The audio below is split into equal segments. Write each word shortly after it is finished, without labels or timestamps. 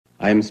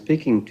I am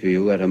speaking to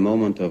you at a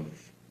moment of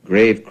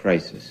grave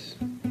crisis.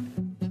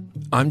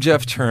 I'm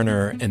Jeff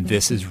Turner, and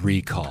this is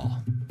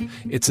Recall.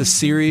 It's a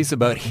series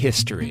about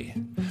history.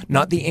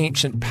 Not the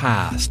ancient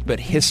past,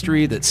 but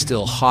history that's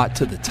still hot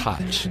to the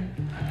touch.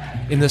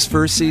 In this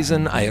first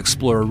season, I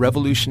explore a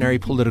revolutionary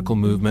political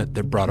movement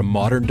that brought a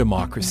modern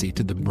democracy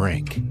to the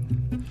brink.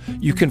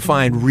 You can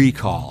find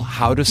Recall,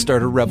 How to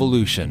Start a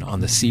Revolution on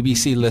the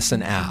CBC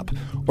Listen app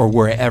or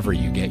wherever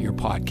you get your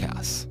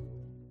podcasts.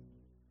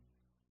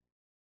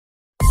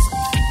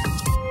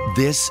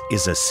 This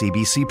is a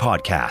CBC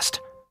podcast.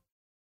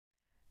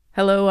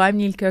 Hello, I'm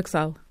Neil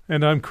Kirksall.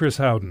 And I'm Chris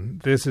Howden.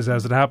 This is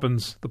As It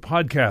Happens, the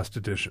podcast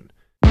edition.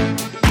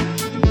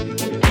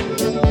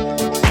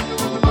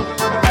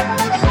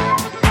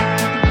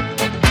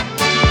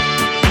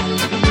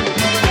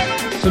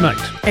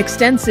 Tonight,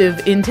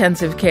 Extensive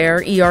intensive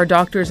care. ER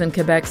doctors in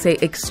Quebec say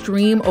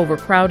extreme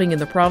overcrowding in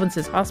the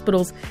province's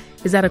hospitals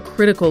is at a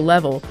critical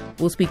level.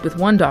 We'll speak with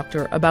one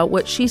doctor about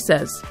what she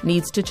says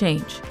needs to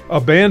change.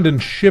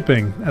 abandoned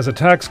shipping. As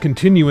attacks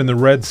continue in the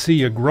Red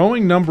Sea, a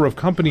growing number of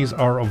companies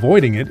are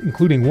avoiding it,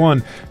 including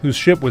one whose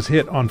ship was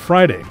hit on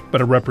Friday. But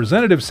a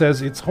representative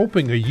says it's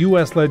hoping a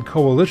U.S.-led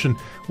coalition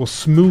will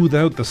smooth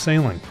out the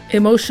sailing.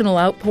 Emotional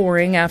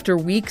outpouring after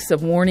weeks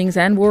of warnings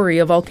and worry.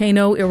 A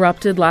volcano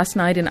erupted last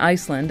night in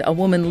Iceland. A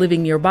woman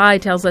living nearby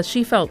tells us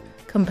she felt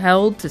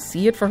compelled to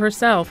see it for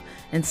herself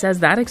and says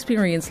that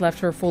experience left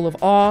her full of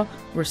awe,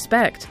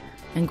 respect,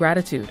 and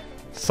gratitude.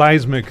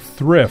 Seismic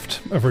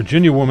thrift. A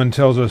Virginia woman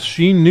tells us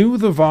she knew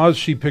the vase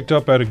she picked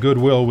up at a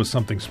Goodwill was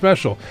something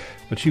special,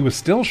 but she was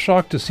still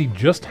shocked to see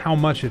just how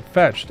much it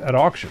fetched at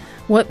auction.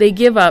 What they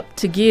give up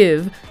to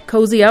give.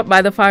 Cozy up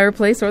by the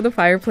fireplace or the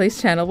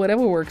Fireplace Channel,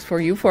 whatever works for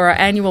you, for our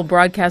annual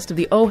broadcast of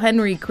the O.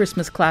 Henry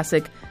Christmas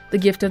classic, The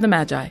Gift of the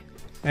Magi.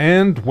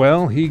 And,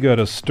 well, he got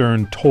a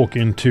stern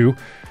Tolkien too.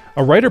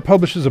 A writer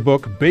publishes a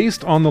book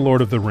based on The Lord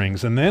of the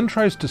Rings and then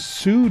tries to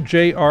sue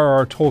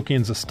J.R.R.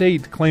 Tolkien's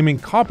estate, claiming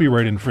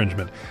copyright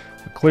infringement.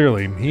 But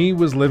clearly, he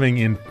was living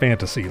in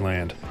fantasy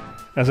land.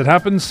 As it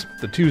happens,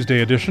 the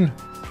Tuesday edition,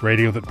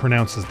 radio that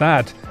pronounces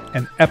that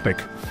an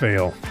epic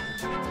fail.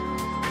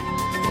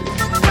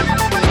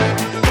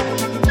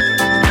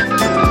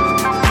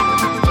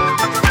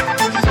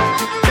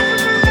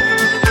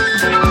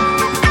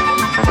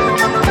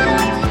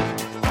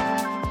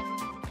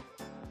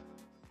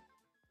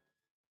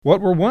 What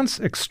were once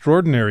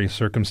extraordinary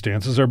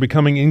circumstances are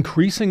becoming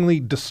increasingly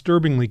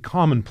disturbingly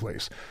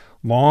commonplace.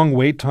 Long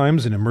wait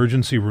times in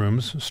emergency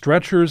rooms,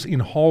 stretchers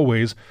in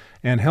hallways,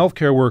 and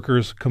healthcare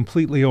workers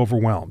completely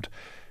overwhelmed.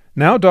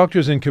 Now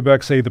doctors in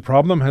Quebec say the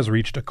problem has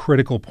reached a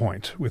critical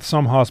point, with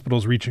some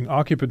hospitals reaching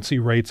occupancy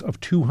rates of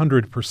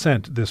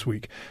 200% this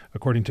week,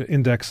 according to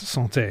Index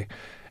Santé.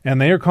 And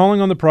they are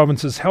calling on the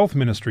province's health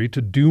ministry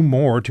to do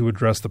more to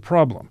address the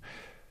problem.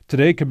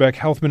 Today, Quebec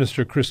Health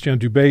Minister Christian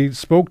Dubé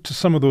spoke to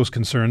some of those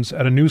concerns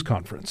at a news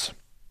conference.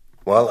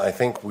 Well, I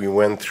think we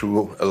went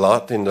through a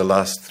lot in the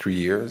last 3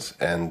 years,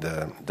 and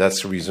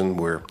that's the reason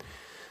we're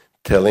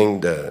telling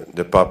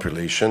the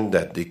population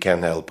that they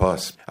can help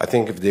us. I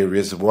think if there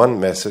is one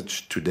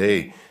message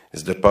today,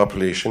 is the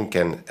population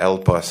can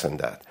help us in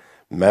that.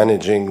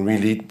 Managing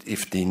really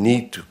if they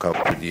need to come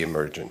to the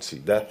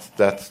emergency.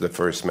 That's the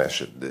first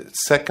message. The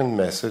second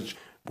message,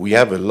 we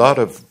have a lot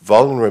of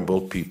vulnerable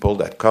people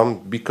that come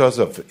because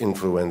of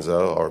influenza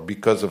or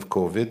because of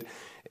COVID,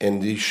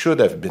 and they should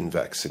have been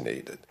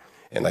vaccinated.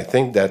 And I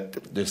think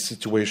that the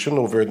situation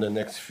over the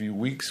next few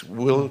weeks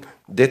will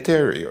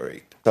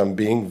deteriorate. I'm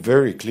being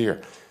very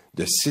clear.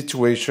 The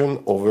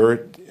situation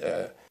over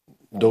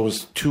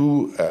those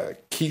two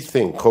key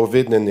things,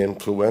 COVID and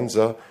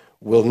influenza,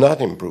 will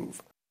not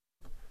improve.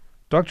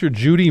 Dr.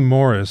 Judy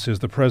Morris is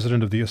the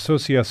president of the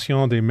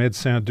Association des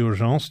médecins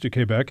d'urgence du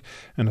Québec,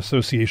 an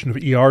association of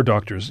ER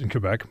doctors in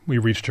Quebec. We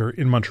reached her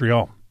in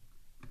Montreal.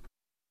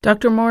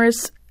 Dr.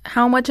 Morris,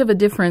 how much of a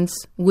difference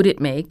would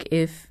it make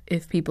if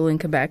people in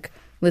Quebec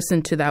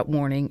listened to that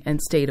warning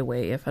and stayed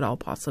away, if at all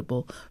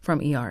possible,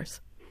 from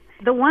ERs?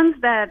 The ones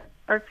that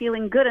are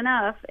feeling good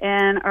enough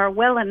and are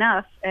well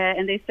enough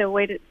and they still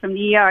wait from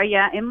the ER,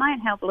 yeah, it might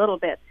help a little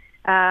bit.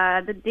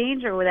 The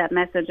danger with that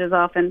message is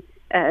often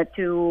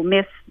to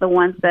miss the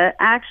ones that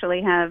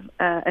actually have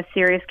a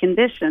serious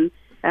condition,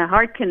 a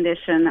heart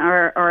condition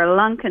or a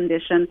lung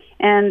condition,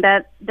 and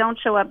that don't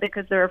show up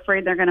because they're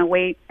afraid they're going to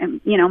wait,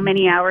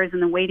 many hours in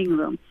the waiting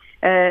room.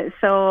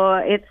 So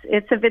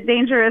it's a bit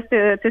dangerous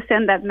to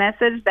send that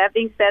message. That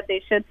being said,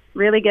 they should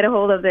really get a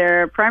hold of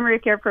their primary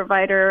care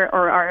provider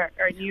or our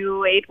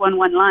new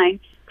 811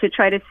 line to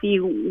try to see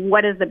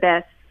what is the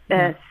best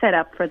set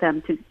up for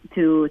them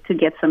to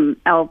get some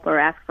help or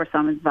ask for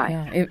some advice.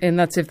 Yeah, and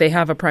that's if they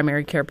have a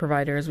primary care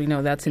provider. As we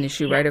know, that's an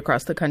issue right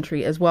across the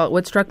country as well.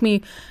 What struck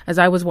me as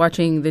I was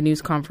watching the news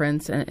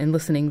conference and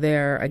listening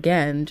there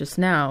again just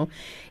now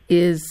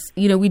is,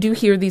 we do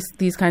hear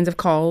these kinds of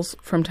calls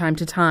from time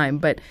to time,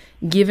 but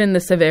given the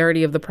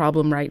severity of the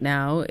problem right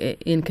now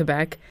in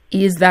Quebec,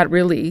 is that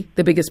really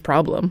the biggest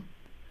problem,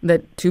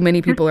 that too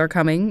many people are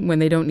coming when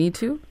they don't need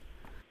to?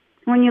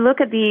 when you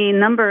look at the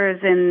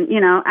numbers in,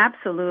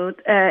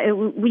 absolute,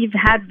 we've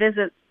had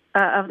visits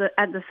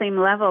at the same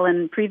level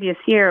in previous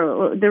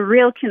year. The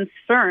real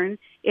concern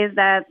is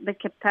that the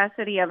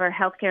capacity of our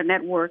healthcare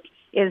network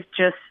is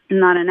just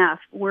not enough.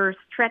 We're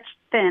stretched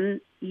thin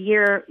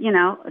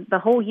the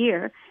whole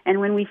year. And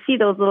when we see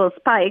those little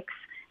spikes,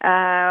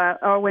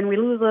 or when we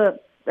lose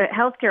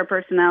healthcare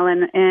personnel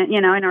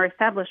in our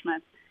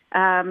establishments,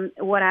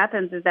 what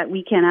happens is that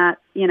we cannot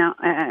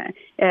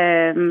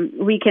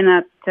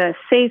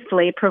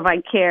safely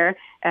provide care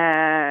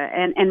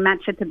and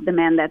match it to the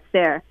demand that's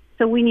there.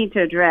 So we need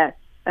to address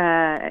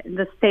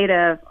the state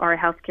of our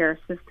healthcare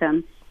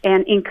system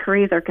and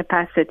increase our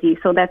capacity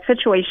so that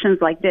situations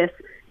like this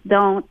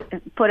don't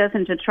put us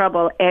into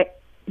trouble,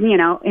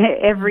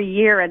 every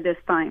year at this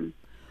time.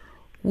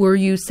 Were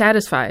you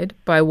satisfied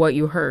by what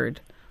you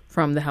heard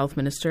from the health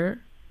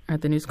minister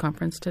at the news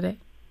conference today?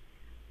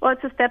 Well,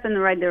 it's a step in the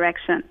right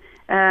direction.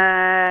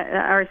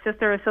 Our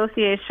sister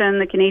association,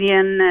 the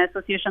Canadian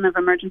Association of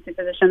Emergency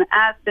Physicians,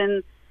 has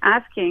been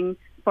asking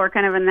for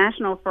kind of a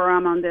national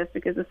forum on this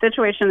because the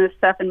situation is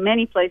tough in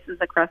many places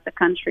across the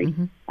country.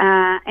 Mm-hmm.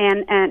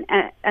 And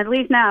at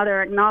least now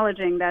they're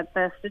acknowledging that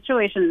the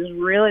situation is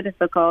really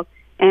difficult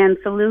and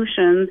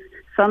solutions,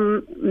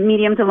 some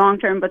medium to long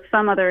term, but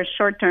some other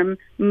short term,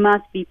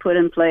 must be put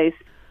in place.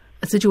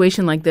 A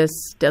situation like this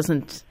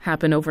doesn't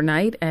happen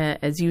overnight,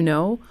 as you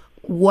know.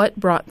 What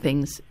brought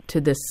things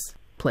to this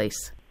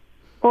place?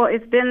 Well,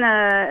 it's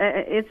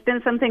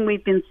been something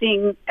we've been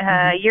seeing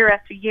year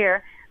after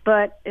year.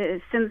 But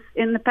since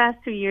in the past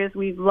 2 years,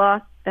 we've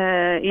lost,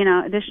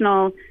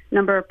 additional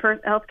number of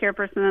healthcare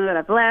personnel that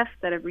have left,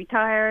 that have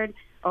retired,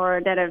 or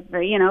that have,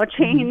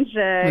 changed.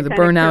 Or the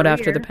burnout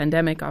after the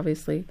pandemic,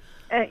 obviously.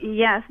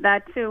 Yes,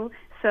 that too.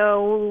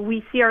 So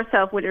we see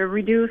ourselves with a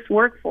reduced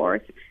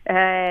workforce,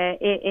 and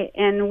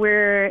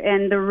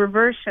the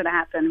reverse should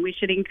happen. We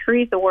should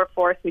increase the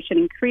workforce. We should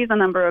increase the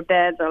number of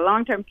beds, or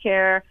long-term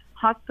care,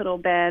 hospital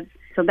beds.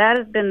 So that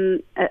has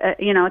been,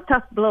 a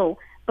tough blow.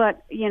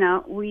 But,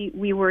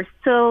 we were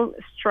still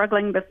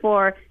struggling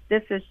before.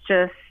 This is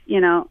just,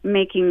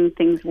 making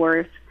things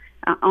worse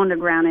on the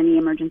ground in the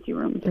emergency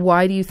room.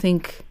 Why do you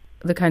think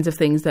the kinds of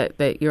things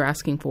that you're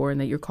asking for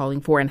and that you're calling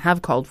for and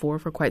have called for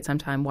quite some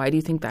time, why do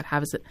you think that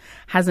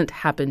hasn't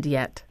happened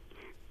yet?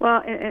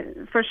 Well,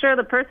 for sure,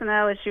 the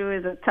personnel issue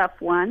is a tough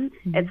one.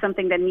 Mm-hmm. It's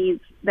something that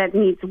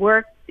needs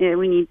work.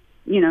 We need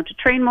to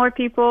train more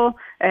people.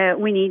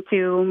 We need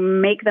to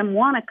make them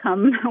want to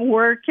come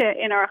work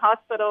in our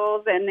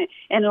hospitals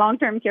and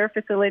long-term care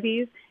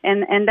facilities.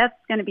 And that's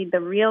going to be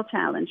the real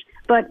challenge.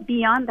 But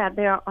beyond that,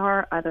 there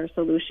are other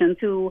solutions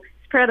to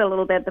spread a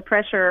little bit the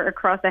pressure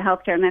across the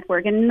healthcare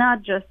network and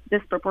not just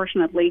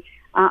disproportionately,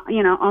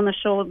 on the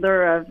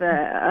shoulder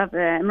of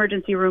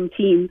emergency room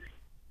teams.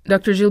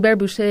 Dr. Gilbert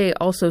Boucher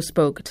also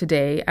spoke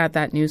today at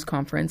that news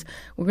conference.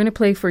 We're going to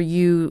play for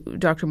you,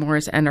 Dr.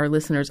 Morris, and our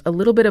listeners, a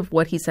little bit of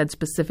what he said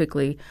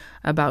specifically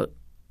about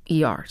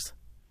ERs.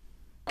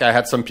 I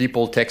had some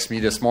people text me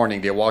this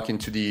morning. They walked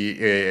into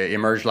the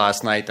Emerge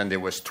last night, and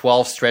there was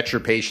 12 stretcher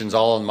patients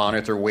all on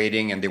monitor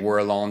waiting, and they were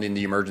alone in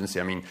the emergency.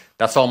 I mean,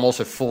 that's almost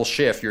a full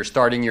shift. You're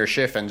starting your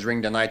shift, and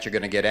during the night, you're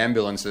going to get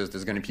ambulances.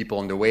 There's going to be people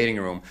in the waiting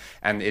room,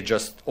 and it's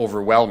just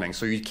overwhelming.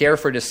 So you care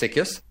for the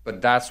sickest,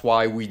 but that's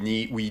why we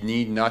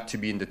need not to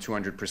be in the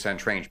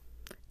 200% range.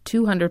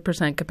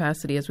 200%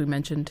 capacity, as we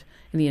mentioned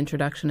in the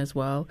introduction as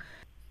well.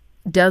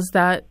 Does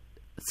that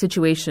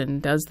situation,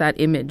 does that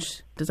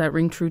image, does that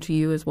ring true to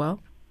you as well?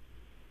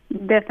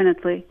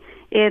 Definitely.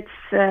 It's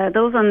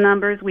those are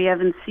numbers we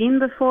haven't seen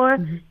before.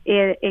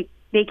 Mm-hmm.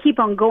 They keep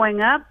on going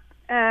up,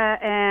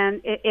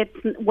 and it's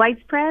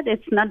widespread.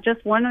 It's not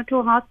just one or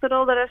two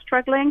hospitals that are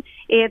struggling.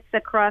 It's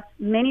across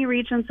many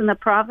regions in the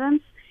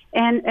province.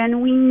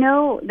 And we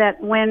know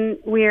that when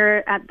we're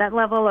at that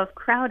level of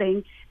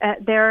crowding,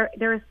 there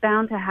is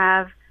bound to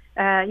have,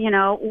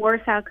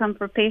 worse outcome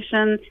for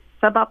patients,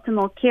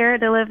 suboptimal care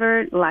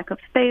delivered, lack of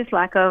space,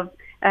 lack of,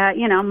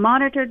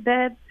 monitored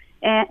beds.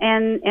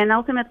 And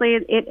ultimately,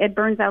 it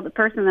burns out the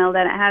personnel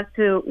that has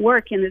to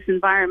work in this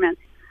environment.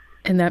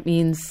 And that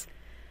means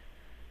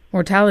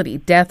mortality,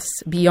 deaths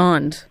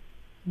beyond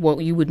what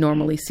you would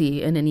normally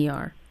see in an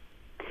ER.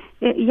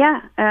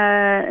 Yeah.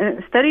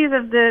 Studies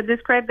have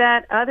described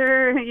that.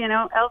 Other,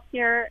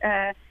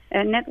 healthcare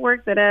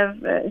networks that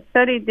have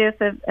studied this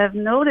have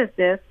noticed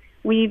this.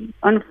 We've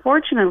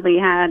unfortunately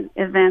had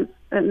events,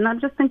 not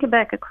just in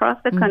Quebec, across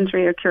the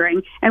country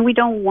occurring, and we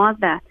don't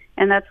want that.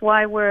 And that's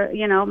why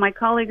my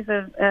colleagues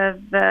have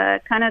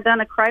kind of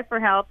done a cry for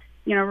help,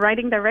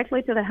 writing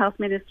directly to the health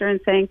minister and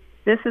saying,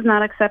 this is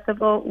not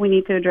acceptable. We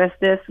need to address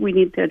this. We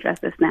need to address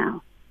this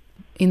now.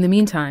 In the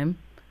meantime,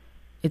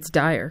 it's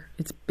dire.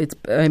 It's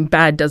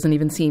bad doesn't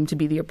even seem to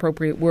be the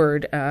appropriate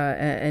word.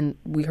 And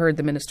we heard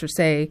the minister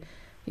say,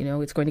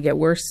 it's going to get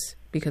worse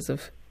because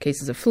of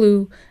cases of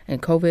flu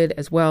and COVID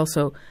as well.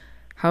 So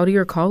how do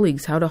your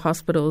colleagues, how do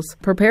hospitals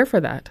prepare for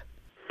that?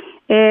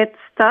 It's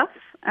tough.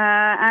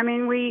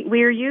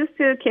 We're used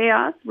to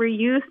chaos. We're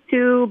used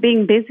to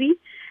being busy.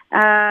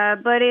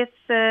 But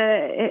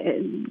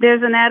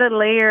there's an added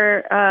layer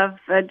of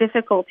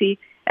difficulty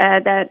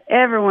that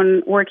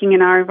everyone working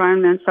in our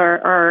environments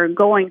are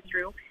going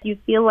through. You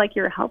feel like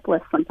you're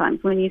helpless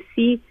sometimes when you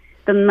see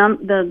the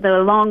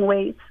long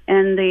waits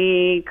and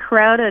the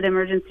crowded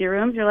emergency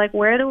rooms. You're like,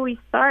 where do we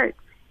start?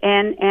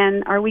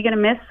 And are we going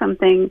to miss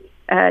something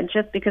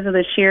just because of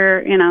the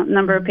sheer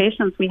number of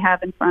patients we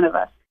have in front of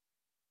us?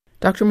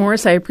 Dr.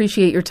 Morris, I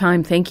appreciate your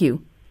time. Thank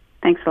you.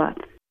 Thanks a lot.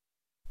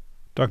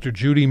 Dr.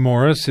 Judy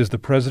Morris is the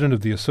president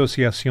of the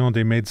Association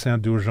des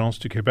médecins d'urgence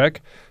du Québec.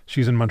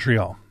 She's in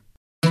Montreal.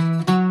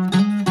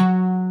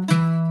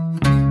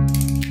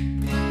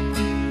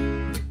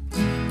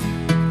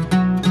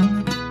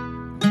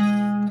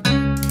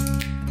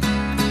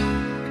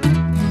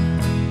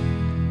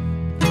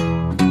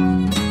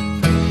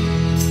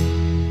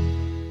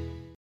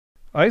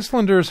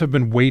 Icelanders have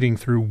been waiting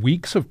through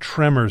weeks of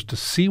tremors to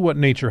see what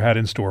nature had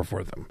in store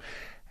for them.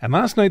 And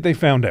last night they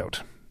found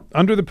out.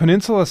 Under the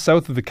peninsula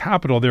south of the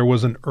capital, there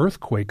was an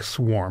earthquake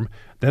swarm.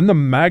 Then the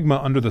magma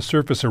under the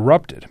surface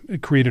erupted.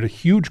 It created a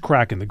huge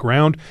crack in the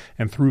ground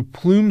and threw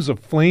plumes of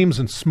flames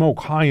and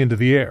smoke high into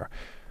the air.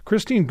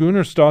 Christine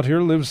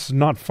Gunnarsdottir lives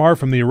not far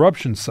from the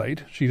eruption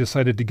site. She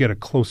decided to get a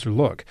closer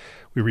look.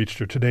 We reached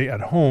her today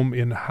at home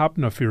in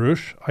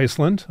Hafnarfjörður,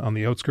 Iceland, on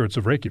the outskirts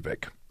of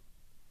Reykjavik.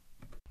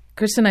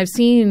 Kristen, I've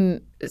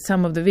seen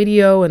some of the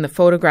video and the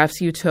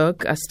photographs you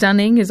took.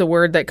 Stunning is a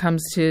word that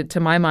comes to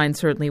my mind,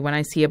 certainly, when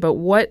I see it. But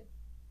what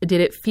did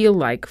it feel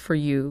like for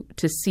you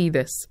to see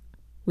this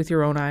with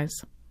your own eyes?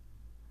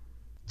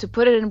 To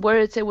put it in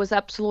words, it was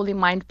absolutely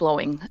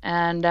mind-blowing.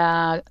 And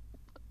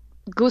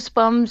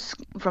goosebumps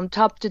from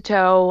top to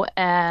toe.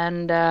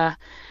 And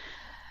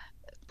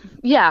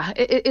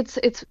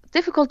it's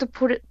difficult to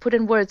put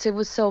in words. It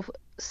was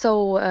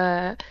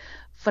so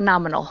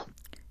phenomenal.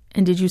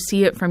 And did you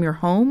see it from your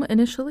home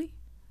initially?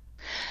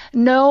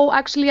 No,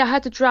 actually I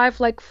had to drive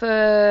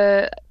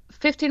for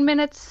 15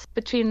 minutes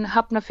between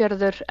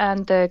Hafnarfjörður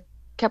and the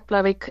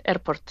Keflavik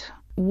airport.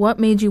 What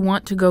made you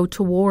want to go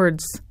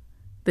towards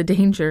the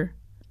danger?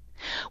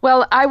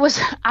 Well, I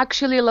was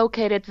actually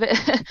located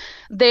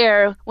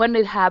there when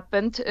it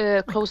happened,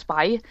 close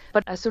by.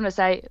 But as soon as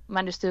I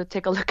managed to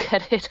take a look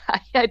at it,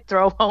 I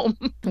drove home.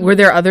 Were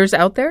there others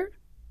out there?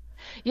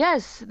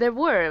 Yes, there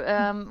were.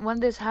 When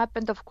this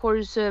happened, of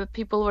course,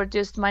 people were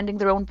just minding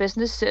their own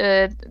business,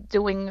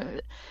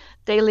 doing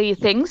daily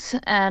things.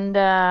 And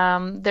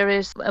there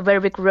is a very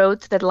big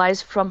road that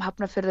lies from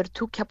Hafnarfjörður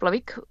to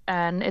Keflavik.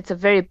 And it's a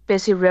very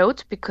busy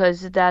road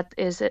because that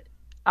is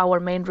our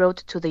main road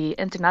to the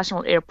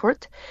international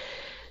airport.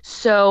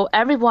 So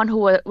everyone who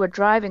were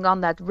driving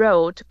on that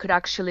road could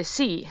actually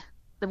see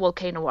the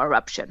volcano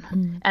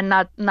eruption. And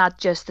not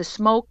just the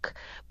smoke,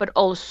 but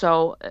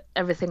also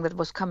everything that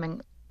was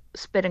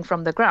spitting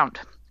from the ground.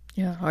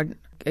 Yeah,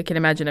 I can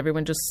imagine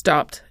everyone just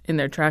stopped in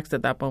their tracks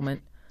at that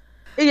moment.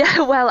 Yeah,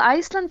 well,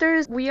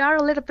 Icelanders, we are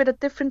a little bit a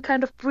different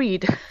kind of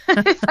breed,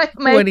 if I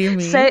may What do you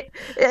mean?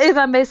 if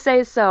I may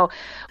say so.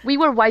 We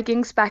were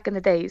Vikings back in the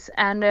days,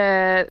 and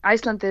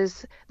Iceland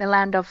is the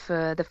land of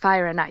the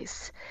fire and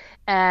ice,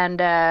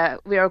 and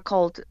we are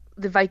called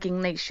the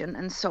Viking nation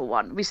and so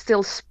on. We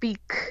still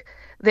speak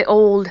the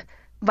old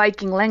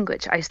Viking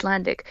language,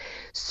 Icelandic,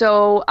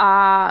 so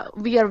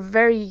we are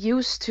very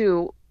used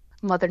to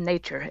Mother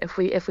Nature, if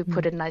we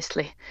put it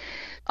nicely.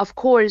 Of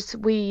course,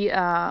 we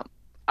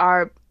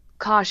are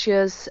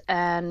cautious,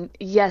 and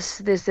yes,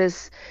 this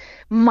is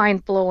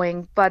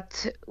mind-blowing,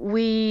 but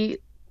we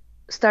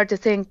start to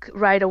think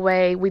right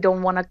away we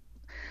don't want to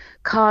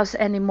cause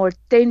any more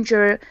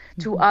danger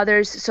to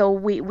others, so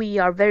we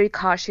are very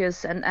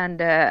cautious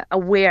and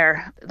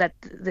aware that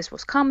this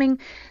was coming,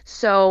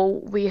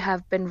 so we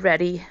have been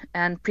ready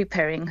and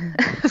preparing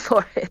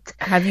for it.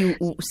 Have you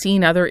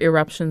seen other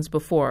eruptions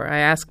before? I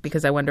ask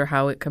because I wonder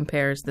how it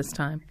compares this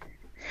time.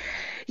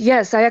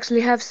 Yes, I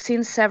actually have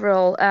seen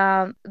several.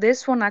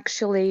 This one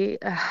actually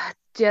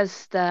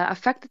just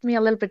affected me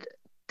a little bit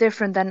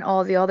different than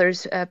all the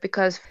others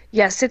because,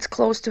 yes, it's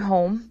close to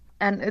home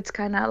and it's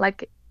kind of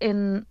like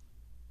in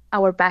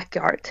our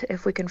backyard,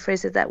 if we can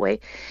phrase it that way.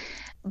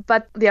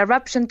 But the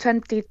eruption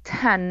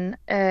 2010,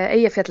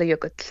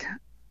 Eyjafjallajökull,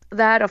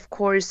 that of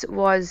course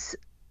was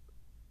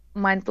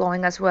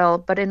mind-blowing as well,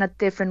 but in a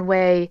different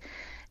way.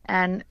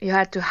 And you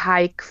had to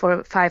hike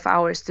for 5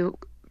 hours to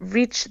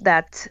reach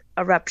that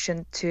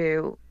eruption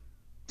to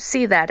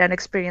see that and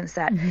experience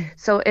that.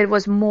 So it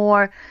was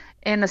more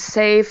in a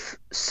safe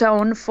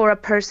zone for a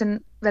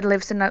person that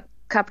lives in a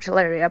capital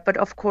area. But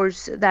of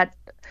course, that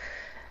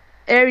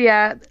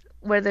area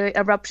where the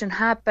eruption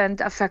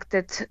happened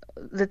affected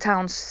the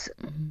towns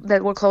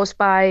that were close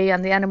by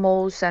and the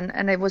animals,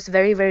 and it was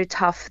very, very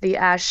tough. The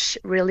ash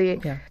really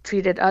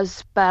treated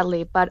us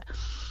badly. But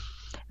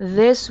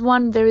this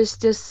one, there is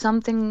just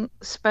something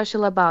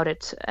special about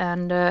it,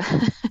 and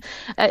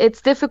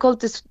it's difficult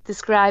to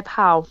describe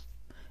how.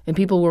 And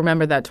people will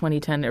remember that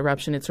 2010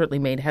 eruption. It certainly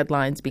made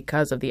headlines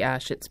because of the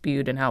ash it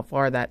spewed and how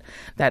far that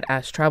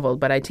ash traveled.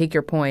 But I take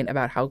your point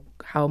about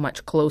how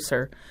much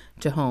closer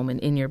to home and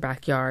in your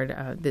backyard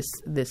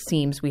this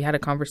seems. We had a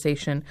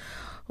conversation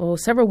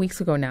several weeks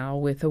ago now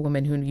with a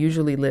woman who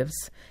usually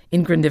lives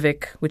in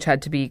Grindavik, which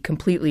had to be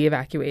completely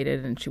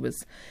evacuated, and she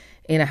was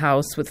in a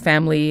house with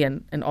family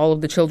and all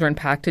of the children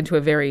packed into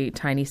a very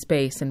tiny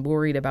space and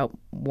worried about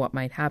what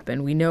might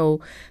happen. We know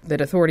that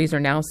authorities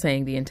are now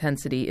saying the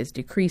intensity is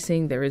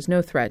decreasing. There is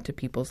no threat to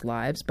people's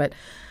lives. But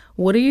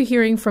what are you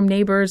hearing from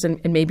neighbors and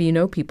maybe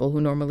people who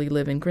normally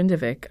live in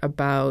Grindavik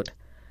about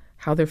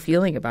how they're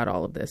feeling about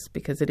all of this,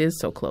 because it is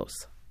so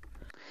close?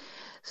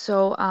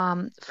 So,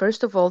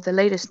 first of all, the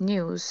latest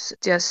news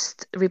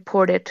just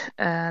reported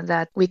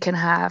that we can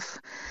have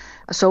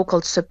a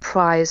so-called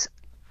surprise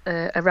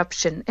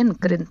eruption in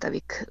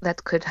Grindavik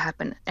that could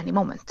happen any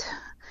moment.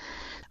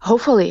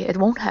 Hopefully it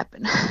won't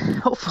happen.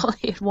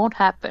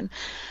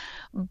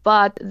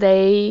 But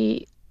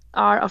they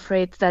are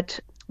afraid that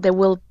there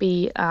will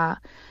be a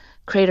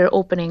crater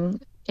opening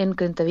in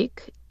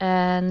Grindavik,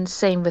 and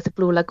same with the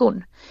Blue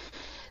Lagoon.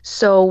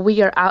 So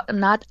we are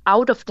not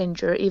out of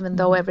danger, even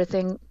though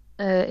everything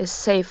is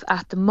safe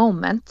at the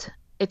moment.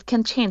 It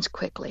can change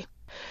quickly.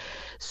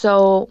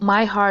 So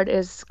my heart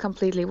is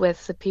completely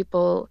with the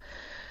people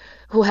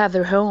who have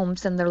their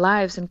homes and their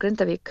lives in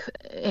Grindavik.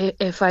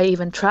 If I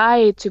even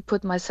try to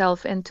put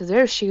myself into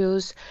their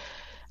shoes,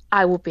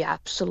 I would be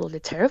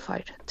absolutely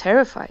terrified.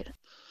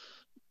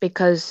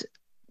 Because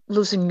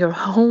losing your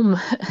home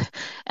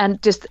and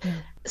just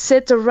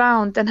sit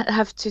around and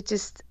have to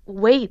just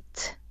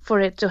wait for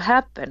it to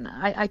happen,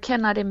 I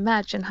cannot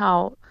imagine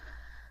how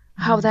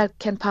that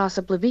can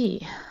possibly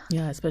be.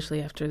 Yeah, especially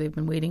after they've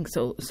been waiting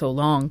so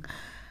long.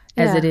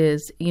 As it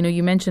is.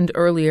 You mentioned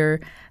earlier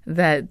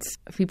that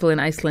people in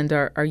Iceland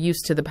are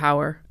used to the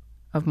power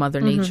of Mother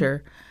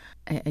Nature,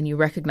 and you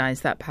recognize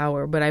that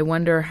power. But I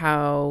wonder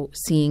how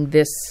seeing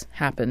this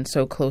happen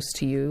so close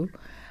to you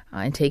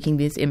and taking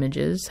these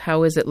images,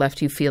 how has it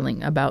left you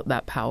feeling about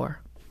that power?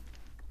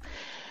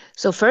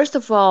 So first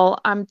of all,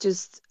 I'm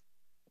just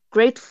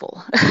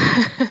grateful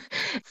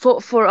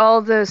for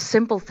all the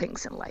simple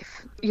things in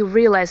life. You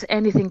realize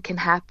anything can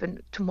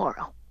happen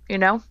tomorrow.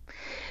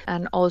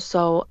 And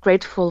also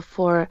grateful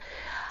for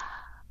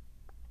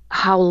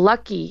how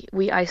lucky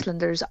we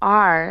Icelanders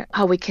are,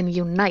 how we can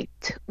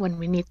unite when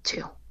we need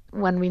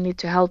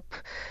to help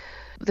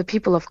the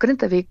people of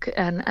Grindavik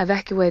and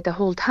evacuate the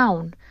whole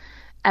town.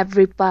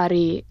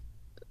 Everybody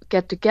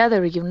get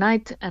together,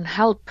 unite, and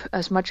help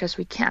as much as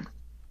we can.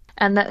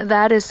 And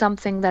that is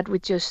something that we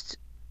just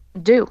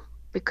do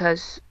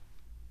because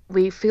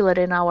we feel it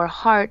in our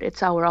heart.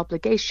 It's our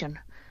obligation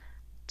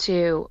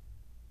to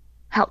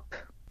help.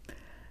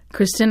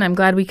 Kristin, I'm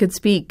glad we could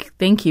speak.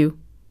 Thank you.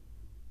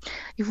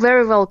 You're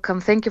very welcome.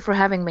 Thank you for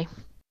having me.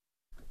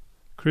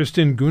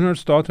 Kristin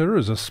Gunnarsdottir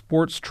is a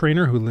sports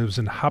trainer who lives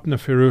in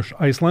Hafnarfjörður,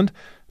 Iceland.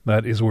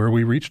 That is where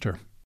we reached her.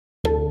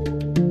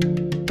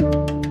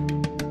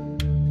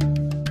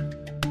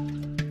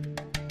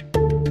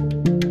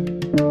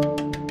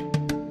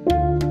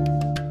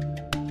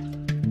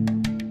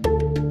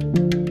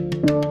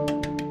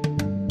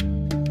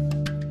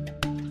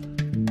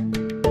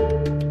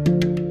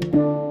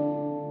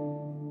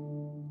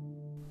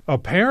 A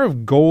pair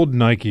of gold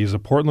Nikes a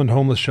Portland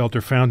homeless shelter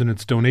found in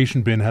its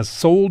donation bin has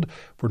sold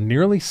for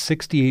nearly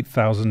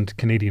 68,000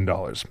 Canadian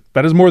dollars.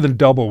 That is more than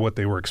double what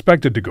they were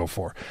expected to go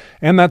for,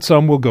 and that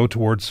sum will go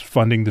towards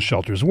funding the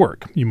shelter's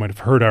work. You might have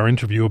heard our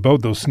interview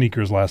about those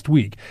sneakers last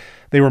week.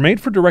 They were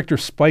made for director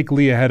Spike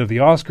Lee ahead of the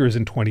Oscars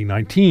in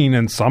 2019,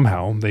 and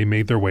somehow they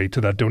made their way to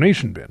that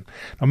donation bin.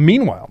 Now,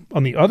 meanwhile,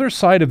 on the other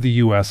side of the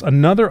U.S.,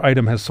 another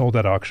item has sold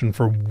at auction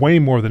for way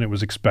more than it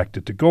was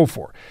expected to go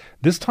for.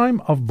 This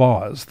time, a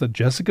vase that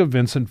Jessica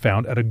Vincent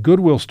found at a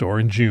Goodwill store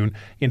in June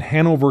in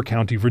Hanover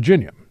County,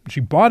 Virginia. She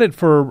bought it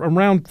for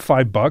around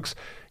 $5,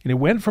 and it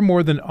went for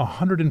more than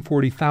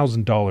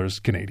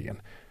 $140,000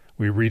 Canadian.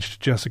 We reached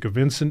Jessica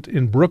Vincent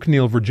in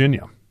Brookneal,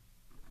 Virginia.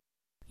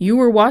 You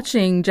were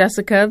watching,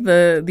 Jessica,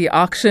 the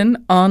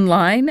auction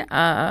online.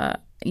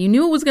 You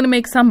knew it was going to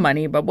make some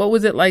money, but what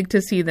was it like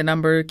to see the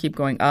number keep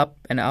going up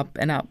and up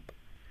and up?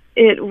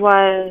 It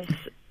was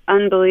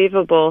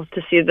unbelievable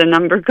to see the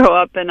number go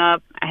up and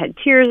up. I had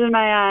tears in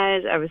my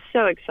eyes. I was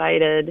so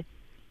excited.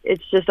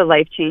 It's just a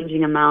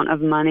life-changing amount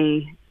of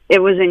money.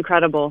 It was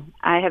incredible.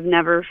 I have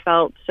never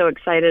felt so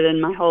excited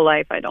in my whole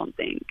life, I don't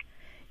think.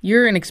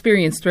 You're an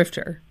experienced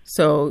thrifter,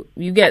 so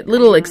you get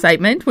little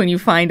excitement when you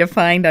find a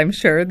find, I'm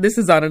sure. This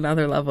is on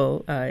another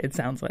level, it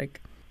sounds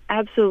like.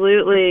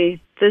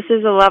 Absolutely. This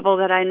is a level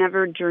that I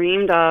never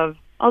dreamed of.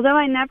 Although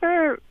I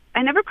never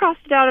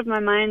crossed it out of my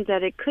mind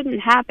that it couldn't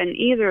happen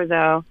either,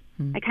 though.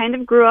 I kind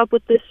of grew up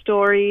with the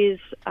stories,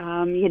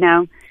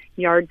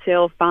 yard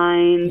sale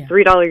find,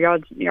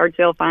 $3 yard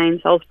sale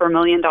find sells for $1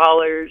 million,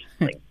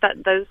 like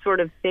that, those sort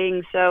of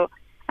things. So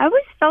I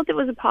always felt it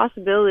was a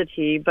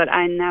possibility, but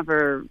I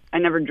never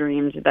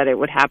dreamed that it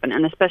would happen,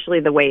 and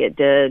especially the way it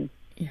did.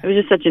 Yeah. It was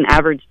just such an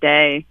average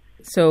day.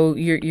 So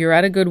you're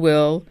at a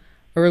Goodwill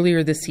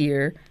earlier this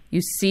year.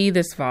 You see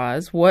this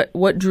vase.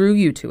 What drew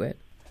you to it?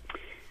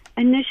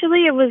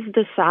 Initially, it was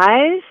the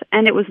size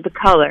and it was the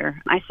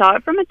color. I saw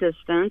it from a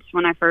distance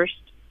when I first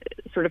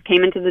sort of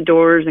came into the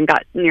doors and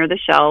got near the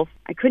shelf.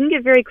 I couldn't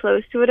get very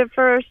close to it at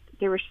first.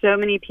 There were so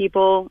many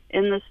people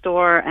in the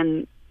store,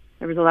 and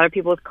there was a lot of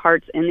people with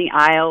carts in the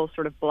aisle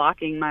sort of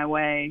blocking my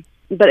way.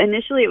 But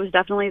initially, it was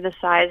definitely the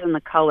size and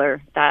the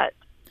color that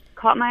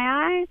caught my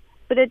eye.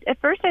 But at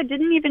first, I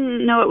didn't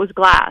even know it was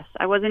glass.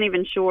 I wasn't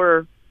even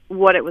sure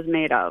what it was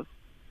made of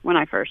when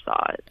I first saw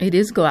it. It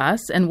is glass.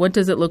 And what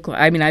does it look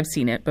like? I mean, I've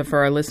seen it, but for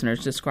our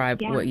listeners,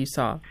 describe what you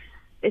saw.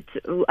 It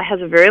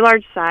has a very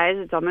large size.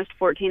 It's almost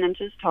 14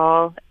 inches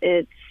tall.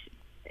 It's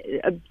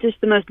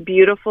just the most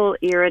beautiful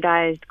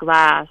iridized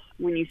glass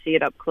when you see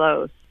it up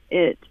close.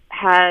 It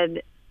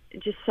had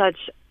just such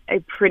a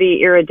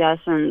pretty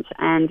iridescence,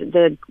 and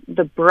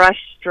the brush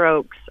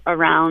strokes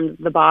around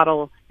the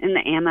bottle in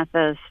the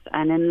amethyst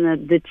and in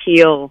the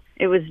teal,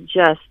 it was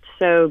just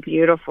so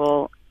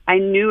beautiful. I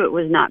knew it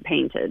was not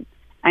painted.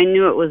 I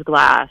knew it was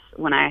glass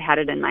when I had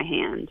it in my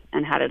hand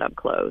and had it up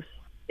close.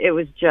 It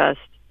was just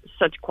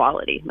such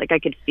quality. Like, I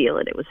could feel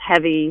it. It was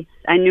heavy.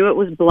 I knew it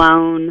was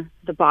blown.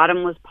 The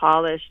bottom was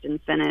polished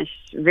and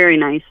finished very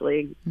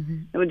nicely.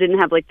 Mm-hmm. It didn't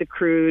have like the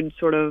crude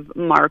sort of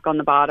mark on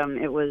the bottom.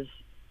 It was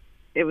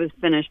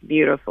finished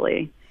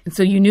beautifully. And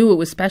so you knew it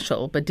was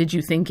special, but did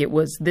you think it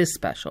was this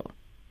special?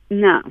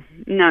 No,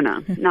 not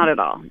at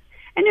all.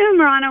 I knew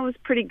Murano was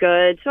pretty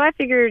good, so I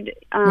figured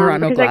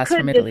Murano because glass I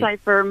from could Italy.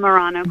 decipher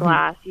Murano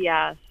glass,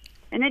 yes.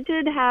 And it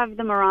did have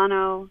the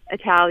Murano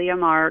Italia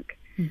mark.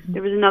 Mm-hmm.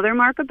 There was another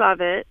mark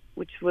above it,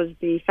 which was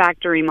the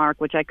factory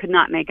mark, which I could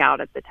not make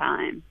out at the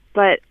time.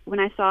 But when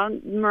I saw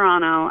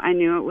Murano, I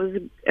knew it was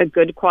a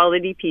good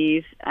quality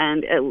piece,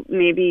 and it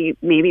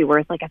maybe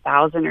worth like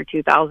 $1,000 or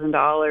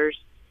 $2,000.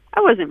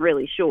 I wasn't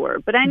really sure,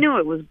 but I knew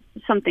it was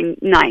something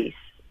nice.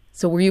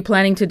 So were you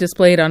planning to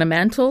display it on a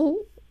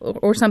mantle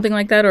or something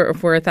like that, or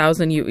for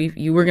 $1,000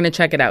 you were going to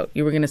check it out?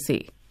 You were going to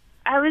see?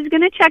 I was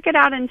going to check it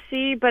out and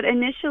see, but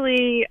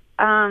initially,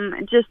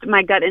 just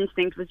my gut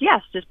instinct was,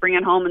 yes, just bring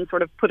it home and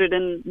sort of put it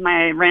in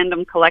my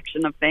random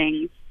collection of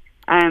things.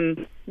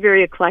 I'm a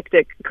very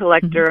eclectic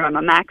collector. Mm-hmm.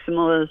 I'm a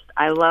maximalist.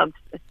 I love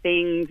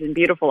things and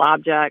beautiful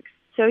objects.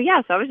 So,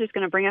 yes, I was just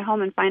going to bring it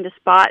home and find a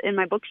spot in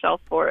my bookshelf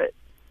for it.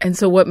 And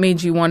so what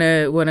made you want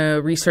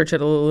to research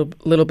it a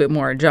little bit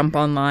more, jump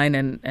online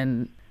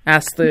and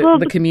ask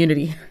the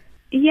community?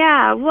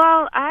 Yeah,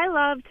 well, I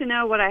love to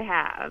know what I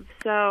have.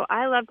 So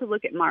I love to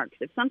look at marks.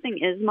 If something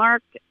is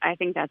marked, I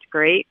think that's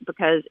great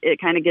because it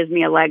kind of gives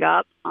me a leg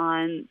up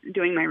on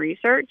doing my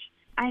research.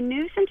 I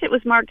knew since it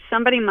was marked,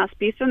 somebody must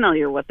be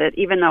familiar with it,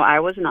 even though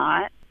I was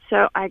not.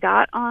 So I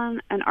got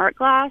on an art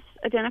glass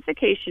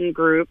identification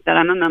group that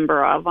I'm a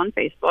member of on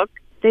Facebook.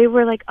 They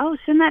were like, oh,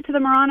 send that to the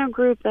Murano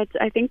group.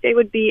 I think they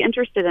would be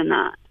interested in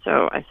that.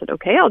 So I said,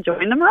 okay, I'll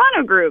join the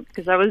Murano group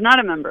because I was not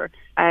a member.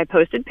 I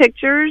posted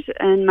pictures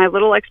and my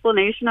little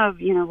explanation of,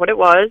 what it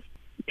was.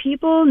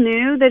 People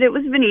knew that it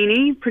was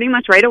Vanini pretty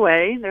much right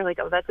away. They're like,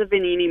 oh, that's a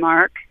Vanini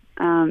mark.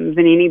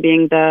 Vanini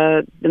being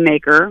the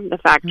maker, the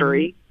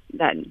factory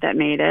that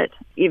made it,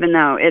 even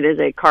though it is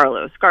a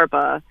Carlo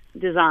Scarpa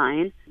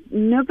design.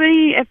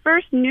 Nobody at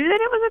first knew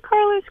that it was a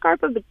Carlo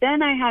Scarpa, but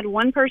then I had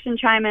one person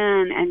chime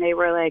in and they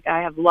were like,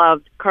 I have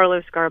loved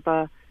Carlo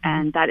Scarpa,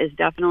 and that is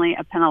definitely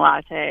a penna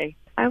latte.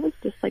 I was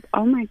just like,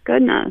 oh my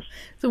goodness.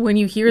 So when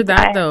you hear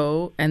that,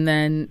 though, and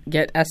then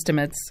get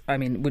estimates,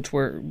 which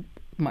were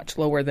much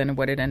lower than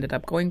what it ended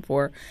up going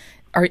for,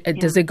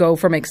 does it go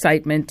from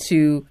excitement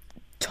to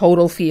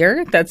total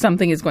fear that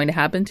something is going to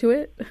happen to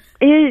it?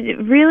 It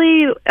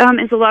really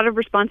is a lot of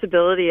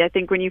responsibility. I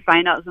think when you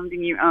find out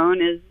something you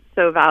own is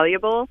so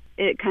valuable,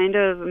 it kind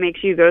of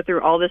makes you go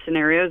through all the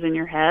scenarios in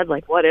your head,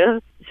 like what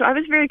if? So I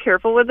was very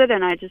careful with it,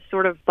 and I just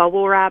sort of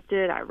bubble wrapped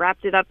it. I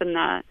wrapped it up in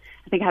I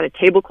think I had a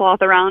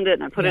tablecloth around it,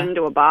 and I put it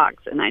into a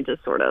box, and I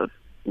just sort of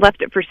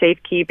left it for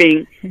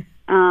safekeeping.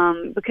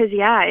 Because,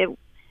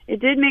 it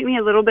did make me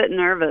a little bit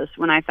nervous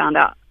when I found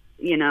out,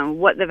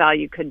 what the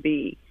value could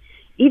be.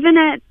 Even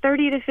at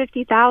 $30,000 to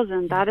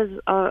 $50,000, that is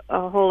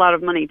a whole lot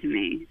of money to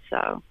me.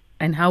 So.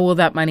 And how will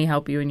that money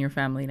help you and your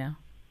family now?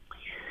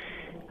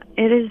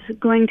 It is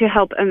going to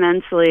help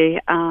immensely.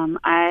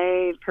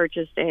 I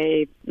purchased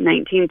a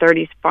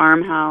 1930s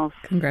farmhouse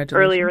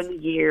earlier in the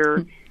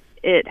year.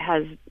 It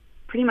has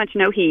pretty much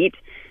no heat.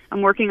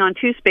 I'm working on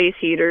 2 space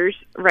heaters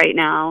right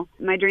now.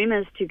 My dream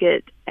is to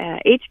get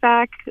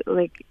HVAC,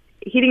 like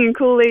heating and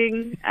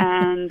cooling,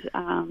 and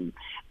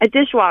a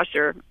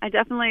dishwasher.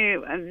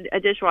 A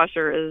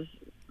dishwasher is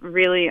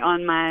really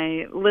on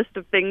my list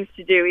of things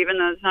to do, even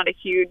though it's not a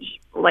huge,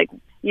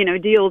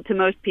 deal to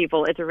most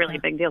people. It's a really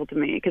big deal to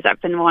me because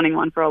I've been wanting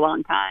one for a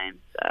long time.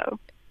 So.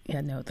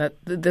 Yeah, no,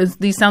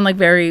 these sound like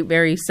very,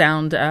 very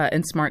sound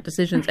and smart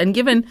decisions. And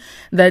given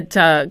that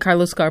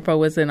Carlo Scarpa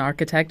was an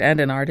architect and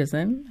an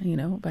artisan,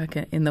 back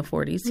in the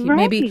 40s,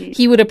 maybe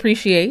he would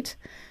appreciate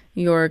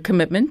your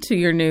commitment to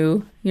your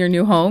new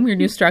home, your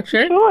new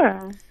structure.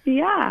 Sure.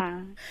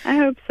 Yeah, I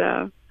hope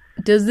so.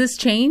 Does this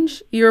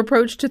change your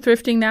approach to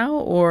thrifting now,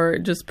 or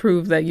just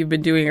prove that you've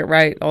been doing it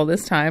right all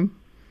this time?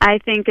 I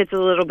think it's a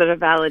little bit of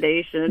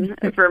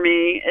validation for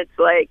me. It's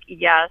like,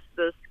 yes,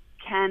 this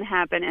can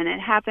happen, and it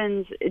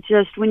happens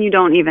just when you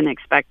don't even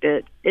expect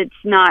it. It's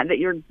not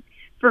that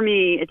for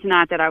me, it's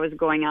not that I was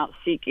going out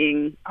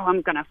seeking,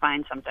 I'm going to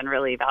find something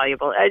really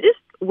valuable. I just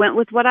went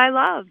with what I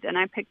loved, and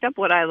I picked up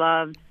what I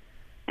loved,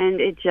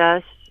 and it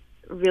just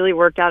really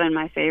worked out in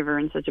my favor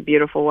in such a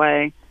beautiful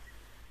way.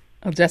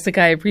 Well,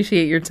 Jessica, I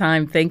appreciate your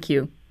time. Thank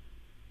you.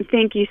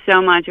 Thank you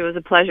so much. It was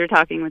a pleasure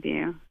talking with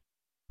you.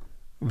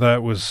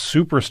 That was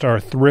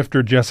superstar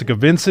thrifter Jessica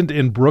Vincent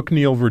in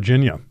Brookneal,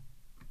 Virginia.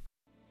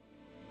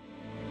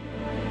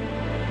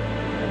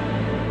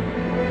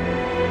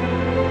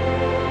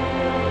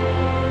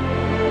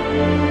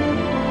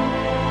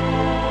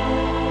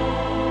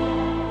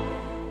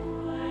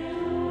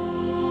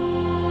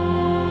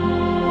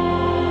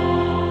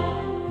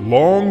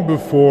 Long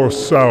before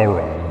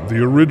Sauron,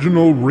 the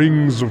original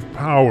rings of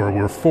power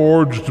were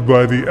forged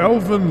by the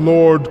elven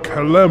lord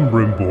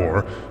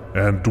Celebrimbor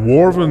and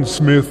dwarven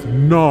smith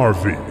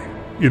Narvi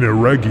in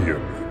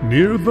Eregion,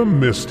 near the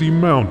Misty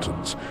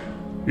Mountains.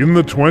 In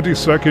the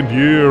 22nd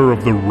year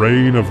of the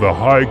reign of the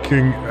High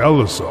King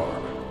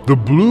Elisar, the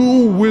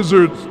Blue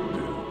Wizard...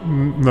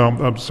 No,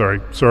 I'm sorry.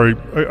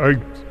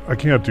 I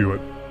can't do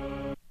it.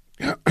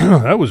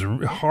 That was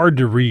hard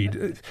to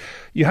read.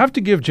 You have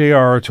to give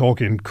J.R.R.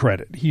 Tolkien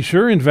credit. He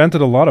sure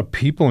invented a lot of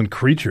people and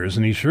creatures,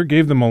 and he sure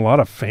gave them a lot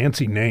of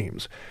fancy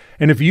names.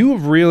 And if you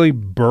have really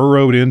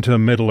burrowed into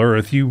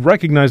Middle-earth, you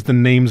recognize the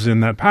names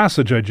in that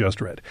passage I just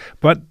read.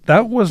 But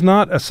that was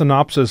not a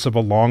synopsis of a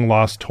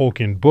long-lost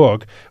Tolkien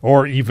book,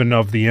 or even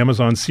of the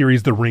Amazon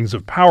series The Rings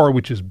of Power,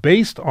 which is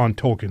based on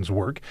Tolkien's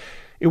work.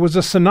 It was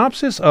a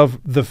synopsis of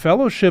The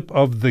Fellowship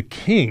of the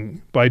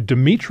King by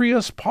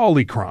Demetrius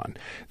Polychron.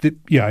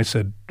 I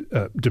said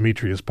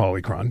Demetrius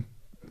Polychron.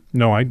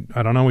 No, I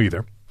don't know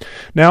either.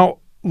 Now,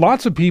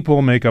 lots of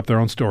people make up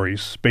their own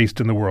stories based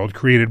in the world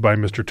created by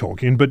Mr.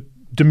 Tolkien, but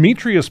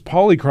Demetrius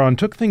Polychron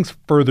took things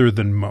further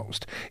than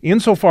most,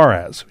 insofar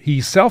as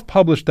he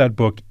self-published that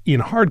book in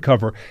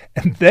hardcover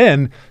and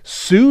then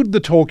sued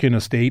the Tolkien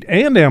estate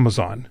and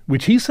Amazon,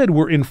 which he said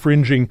were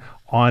infringing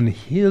on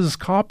his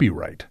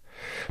copyright.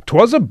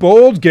 'Twas a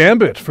bold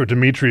gambit for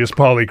Demetrius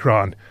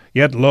Polychron,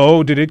 yet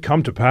lo, did it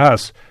come to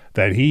pass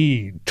that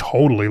he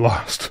totally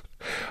lost.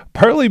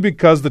 Partly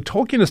because the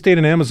Tolkien estate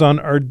and Amazon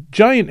are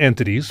giant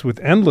entities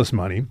with endless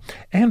money,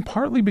 and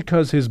partly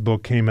because his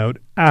book came out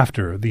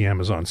after the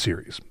Amazon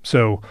series.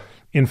 So,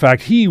 in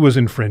fact, he was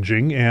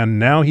infringing, and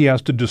now he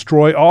has to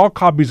destroy all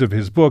copies of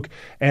his book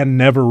and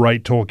never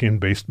write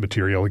Tolkien-based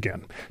material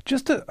again.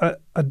 Just a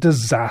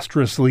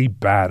disastrously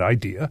bad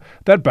idea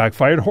that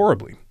backfired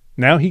horribly.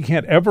 Now he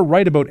can't ever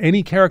write about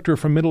any character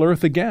from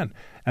Middle-earth again,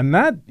 and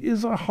that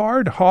is a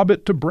hard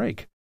hobbit to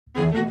break.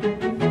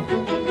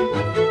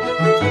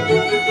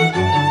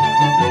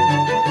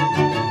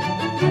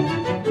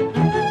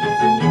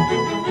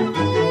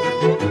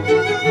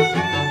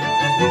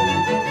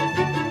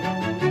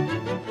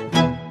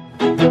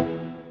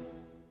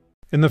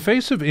 In the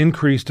face of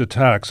increased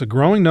attacks, a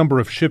growing number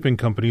of shipping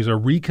companies are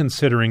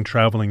reconsidering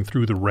traveling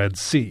through the Red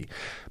Sea.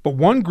 But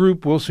one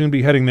group will soon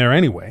be heading there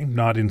anyway,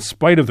 not in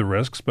spite of the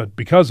risks, but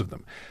because of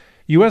them.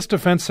 U.S.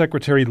 Defense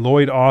Secretary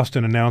Lloyd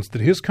Austin announced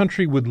that his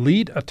country would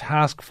lead a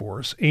task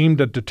force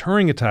aimed at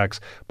deterring attacks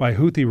by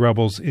Houthi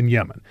rebels in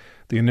Yemen.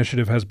 The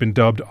initiative has been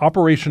dubbed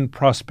Operation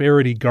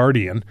Prosperity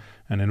Guardian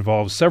and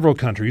involves several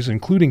countries,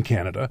 including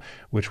Canada,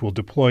 which will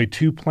deploy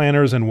 2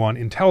 planners and 1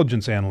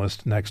 intelligence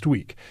analyst next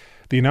week.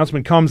 The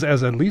announcement comes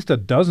as at least a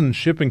dozen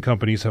shipping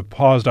companies have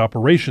paused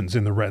operations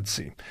in the Red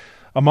Sea.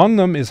 Among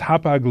them is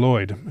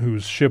Hapag-Lloyd,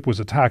 whose ship was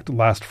attacked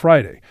last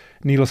Friday.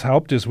 Niels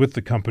Haupt is with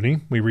the company.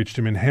 We reached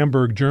him in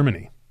Hamburg,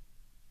 Germany.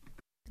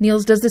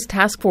 Niels, does this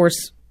task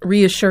force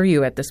reassure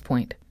you at this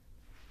point?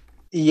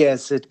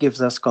 Yes, it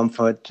gives us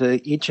comfort.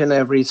 Each and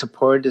every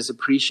support is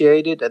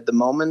appreciated at the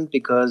moment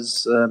because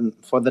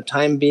for the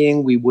time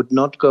being, we would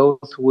not go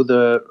through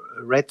the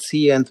Red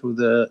Sea and through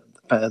the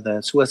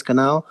Suez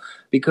Canal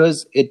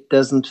because it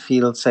doesn't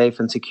feel safe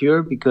and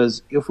secure,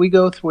 because if we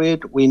go through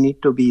it, we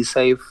need to be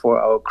safe for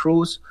our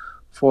crews,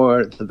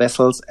 for the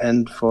vessels,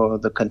 and for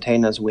the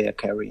containers we are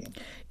carrying.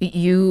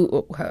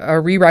 You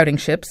are rerouting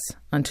ships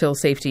until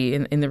safety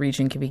in the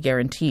region can be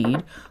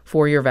guaranteed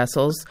for your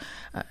vessels.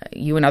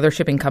 You and other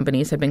shipping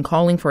companies have been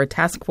calling for a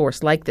task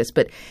force like this,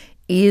 but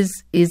is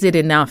it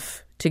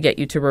enough to get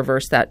you to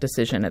reverse that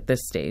decision at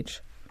this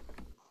stage?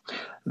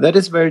 That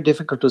is very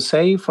difficult to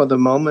say. For the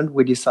moment,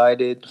 we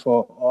decided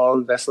for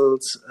all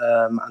vessels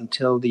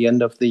until the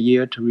end of the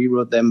year to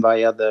reroute them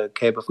via the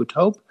Cape of Good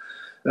Hope.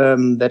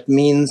 That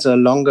means a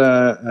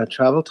longer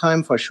travel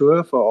time for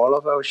sure for all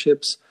of our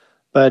ships.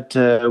 But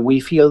we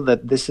feel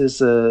that this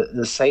is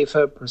a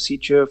safer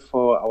procedure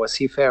for our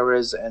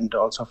seafarers and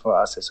also for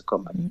us as a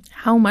company.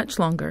 How much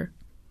longer?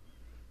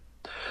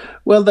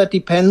 Well, that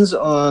depends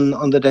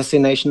on the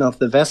destination of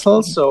the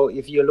vessel. So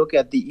if you look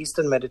at the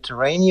Eastern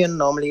Mediterranean,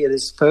 normally it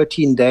is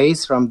 13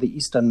 days from the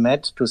Eastern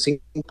Med to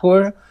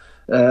Singapore.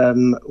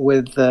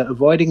 With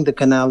avoiding the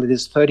canal, it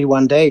is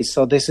 31 days.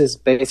 So this is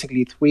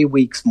basically 3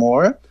 weeks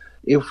more.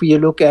 If we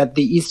look at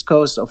the east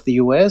coast of the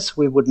US,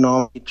 we would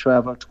normally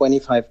travel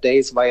 25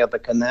 days via the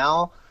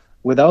canal.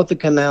 Without the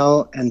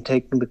canal and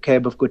taking the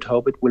Cape of Good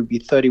Hope, it will be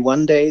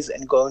 31 days.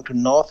 And going to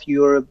North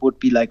Europe would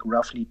be like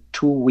roughly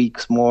 2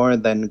 weeks more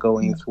than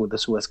going through the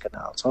Suez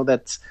Canal. So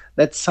that's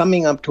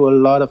summing up to a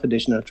lot of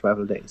additional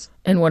travel days.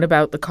 And what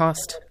about the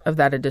cost of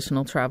that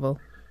additional travel?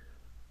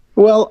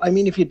 Well, I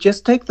mean, if you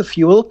just take the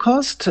fuel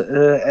cost,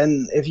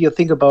 and if you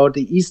think about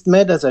the East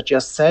Med, as I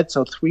just said,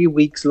 so 3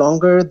 weeks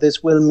longer,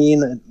 this will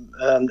mean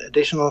an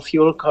additional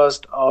fuel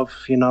cost of,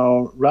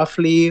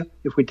 roughly,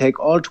 if we take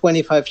all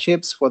 25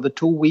 ships for the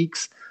 2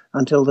 weeks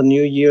until the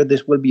new year,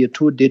 this will be a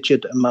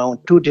two-digit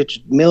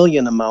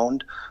million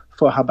amount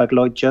for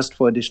Hapag-Lloyd just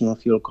for additional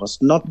fuel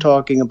costs. Not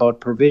talking about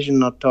provision,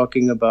 not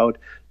talking about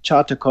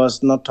charter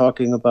cost, not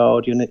talking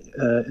about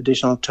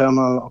additional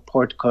terminal or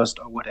port cost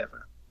or whatever.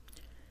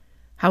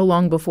 How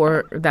long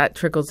before that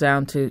trickles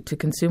down to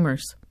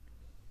consumers?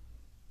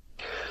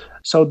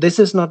 So this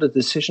is not a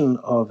decision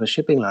of a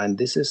shipping line.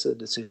 This is a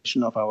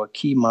decision of our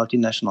key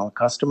multinational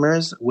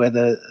customers,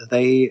 whether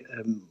they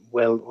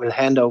will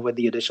hand over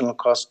the additional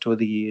cost to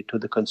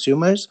the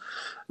consumers.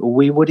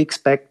 We would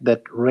expect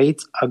that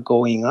rates are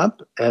going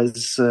up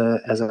as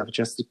I've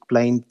just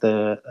explained.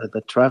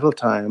 The travel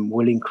time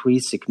will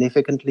increase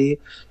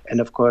significantly,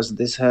 and of course,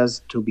 this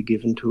has to be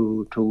given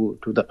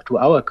to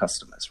our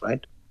customers,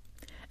 right?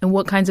 And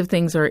what kinds of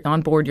things are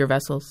on board your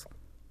vessels?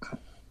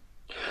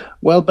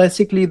 Well,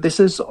 basically, this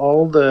is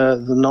all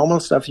the normal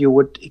stuff you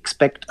would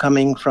expect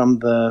coming from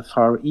the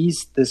Far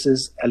East. This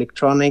is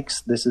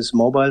electronics, this is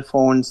mobile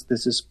phones,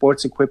 this is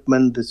sports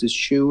equipment, this is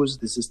shoes,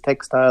 this is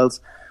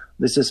textiles,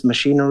 this is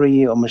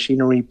machinery or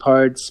machinery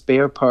parts,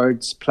 spare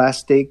parts,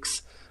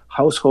 plastics,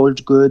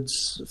 household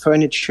goods,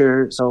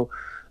 furniture. So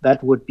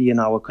that would be in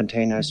our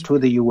containers to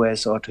the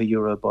US or to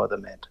Europe or the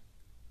Med.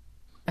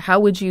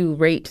 How would you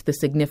rate the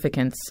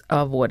significance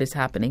of what is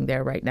happening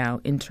there right now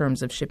in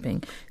terms of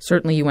shipping?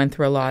 Certainly you went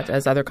through a lot,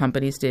 as other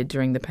companies did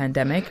during the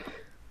pandemic.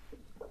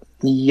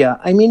 Yeah,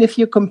 I mean, if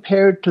you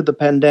compare it to the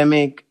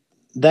pandemic,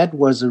 that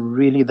was a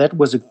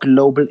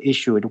global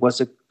issue. It was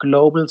a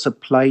global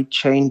supply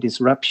chain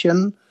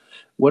disruption.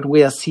 What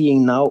we are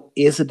seeing now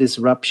is a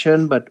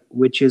disruption, but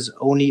which is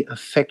only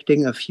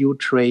affecting a few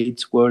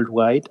trades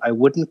worldwide. I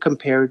wouldn't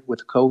compare it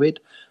with COVID.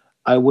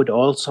 I would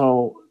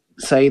also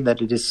say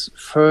that it is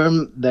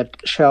firm that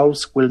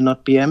shelves will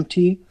not be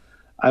empty.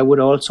 I would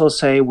also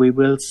say we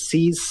will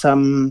see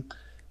some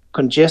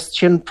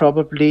congestion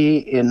probably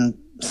in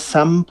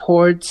some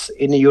ports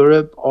in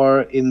Europe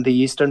or in the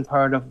eastern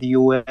part of the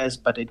US,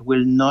 but it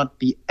will not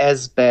be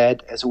as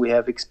bad as we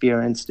have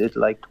experienced it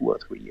like 2 or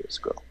 3 years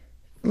ago.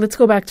 Let's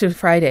go back to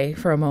Friday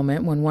for a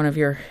moment when one of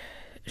your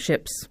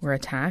ships were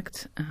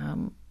attacked,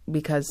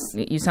 because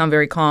you sound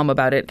very calm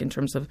about it in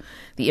terms of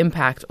the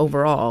impact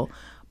overall.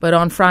 But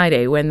on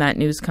Friday, when that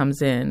news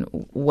comes in,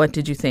 what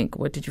did you think?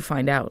 What did you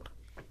find out?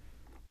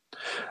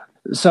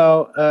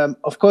 So,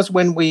 of course,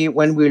 when we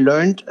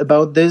learned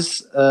about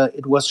this,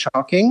 it was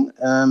shocking.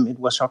 It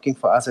was shocking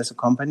for us as a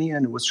company,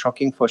 and it was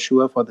shocking for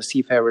sure for the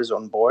seafarers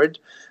on board.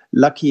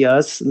 Lucky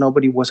us,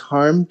 nobody was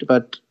harmed,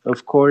 but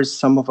of course,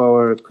 some of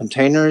our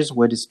containers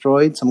were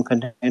destroyed. Some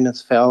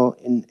containers fell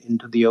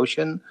into the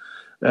ocean.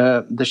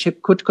 The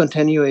ship could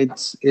continue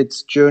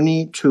its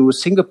journey to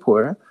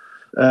Singapore.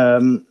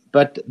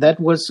 But that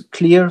was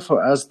clear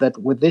for us that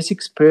with this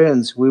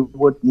experience, we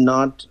would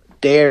not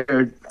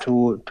dare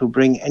to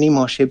bring any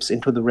more ships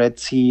into the Red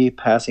Sea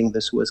passing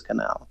the Suez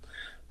Canal.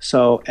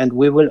 So, and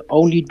we will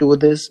only do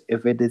this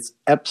if it is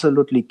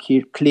absolutely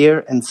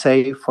clear and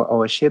safe for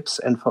our ships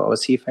and for our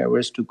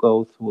seafarers to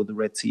go through the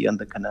Red Sea and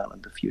the canal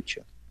in the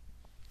future.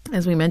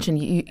 As we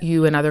mentioned,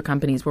 you and other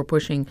companies were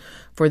pushing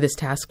for this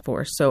task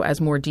force. So as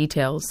more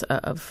details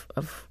of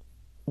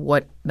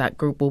what that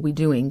group will be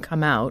doing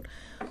come out,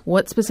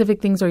 what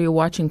specific things are you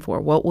watching for?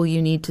 What will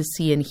you need to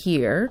see and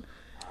hear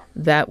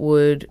that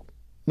would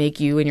make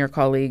you and your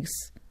colleagues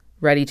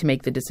ready to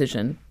make the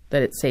decision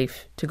that it's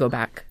safe to go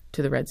back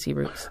to the Red Sea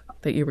routes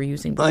that you were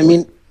using before?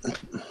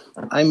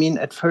 I mean,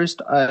 at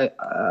first,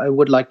 I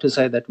would like to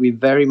say that we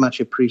very much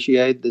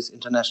appreciate this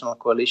international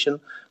coalition,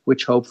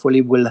 which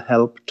hopefully will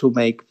help to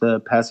make the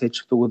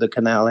passage through the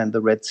canal and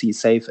the Red Sea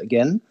safe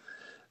again.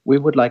 We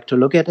would like to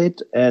look at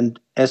it, and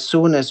as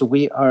soon as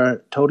we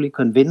are totally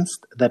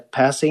convinced that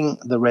passing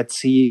the Red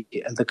Sea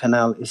and the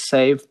canal is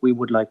safe, we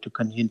would like to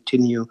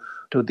continue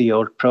to the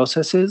old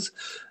processes.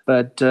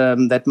 But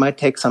that might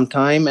take some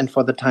time, and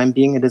for the time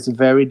being, it is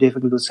very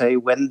difficult to say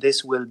when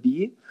this will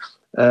be.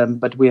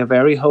 But we are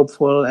very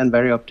hopeful and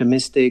very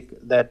optimistic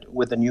that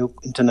with the new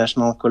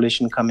international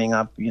coalition coming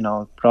up,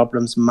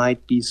 problems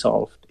might be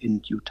solved in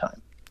due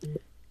time.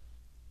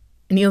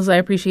 Niels, I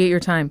appreciate your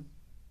time.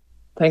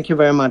 Thank you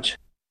very much.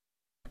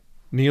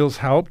 Niels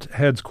Haupt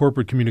heads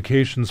corporate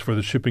communications for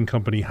the shipping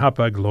company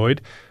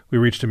Hapag-Lloyd. We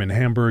reached him in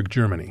Hamburg,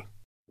 Germany.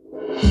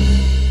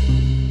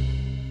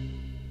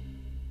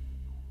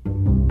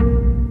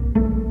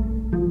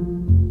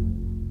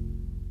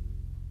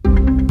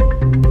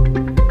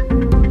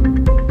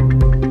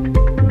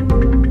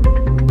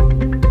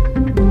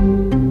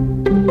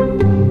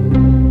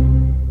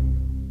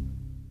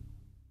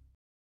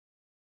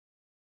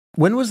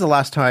 When was the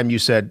last time you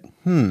said,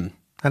 I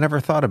never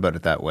thought about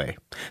it that way?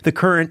 The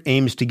Current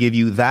aims to give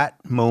you that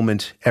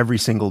moment every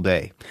single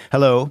day.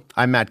 Hello,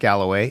 I'm Matt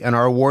Galloway, and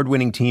our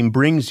award-winning team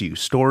brings you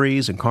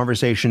stories and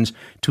conversations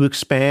to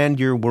expand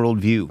your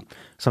worldview.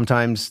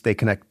 Sometimes they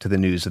connect to the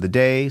news of the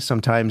day,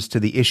 sometimes to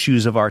the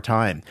issues of our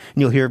time.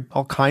 And you'll hear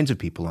all kinds of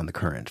people on The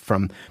Current,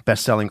 from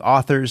best-selling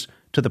authors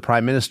to the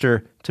Prime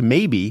Minister to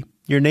maybe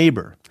your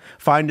neighbor.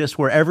 Find us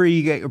wherever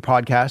you get your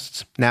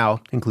podcasts,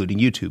 now including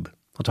YouTube.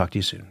 I'll talk to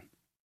you soon.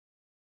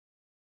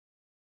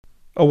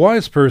 A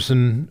wise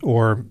person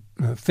or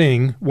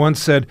thing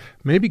once said,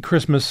 maybe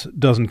Christmas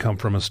doesn't come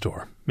from a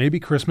store.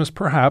 Maybe Christmas,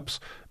 perhaps,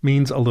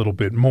 means a little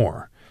bit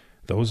more.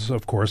 Those,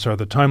 of course, are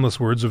the timeless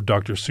words of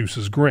Dr.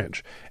 Seuss's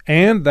Grinch.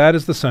 And that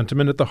is the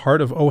sentiment at the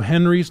heart of O.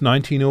 Henry's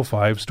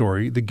 1905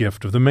 story, The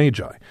Gift of the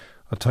Magi,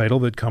 a title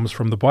that comes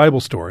from the Bible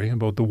story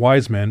about the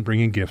wise men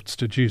bringing gifts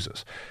to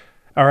Jesus.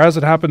 Our As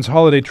It Happens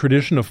holiday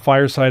tradition of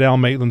Fireside Al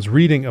Maitland's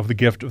reading of The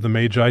Gift of the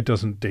Magi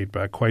doesn't date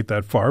back quite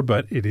that far,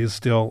 but it is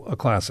still a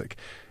classic.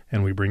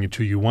 And we bring it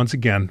to you once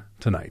again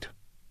tonight.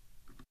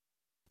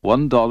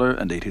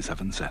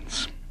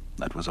 $1.87.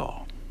 That was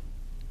all.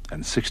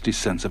 And 60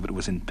 cents of it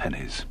was in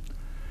pennies.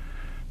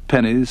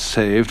 Pennies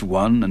saved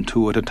 1 and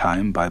 2 at a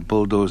time by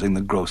bulldozing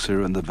the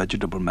grocer and the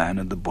vegetable man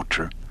and the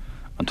butcher,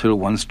 until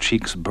one's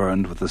cheeks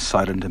burned with the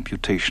silent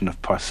imputation of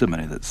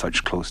parsimony that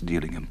such close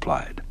dealing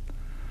implied.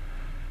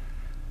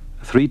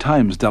 3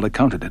 times Della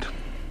counted it.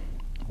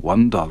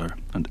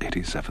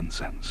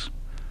 $1.87.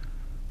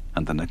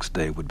 And the next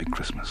day would be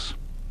Christmas.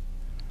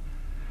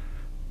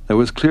 There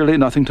was clearly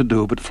nothing to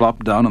do but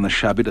flop down on the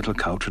shabby little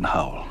couch and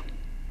howl.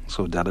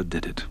 So Della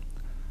did it,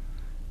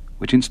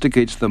 which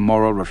instigates the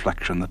moral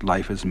reflection that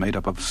life is made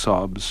up of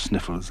sobs,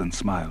 sniffles, and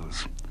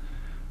smiles,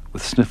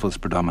 with sniffles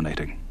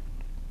predominating.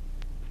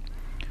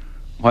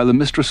 While the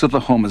mistress of the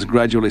home is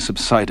gradually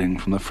subsiding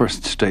from the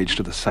first stage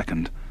to the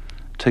second,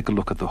 take a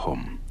look at the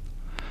home.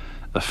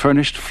 A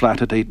furnished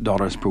flat at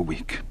 $8 per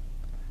week.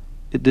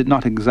 It did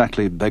not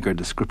exactly beggar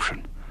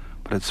description,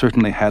 but it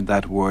certainly had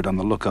that word on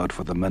the lookout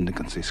for the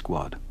mendicancy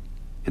squad.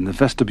 In the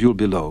vestibule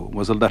below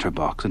was a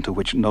letterbox into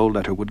which no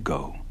letter would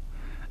go,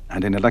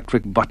 and an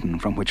electric button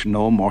from which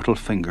no mortal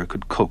finger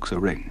could coax a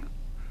ring.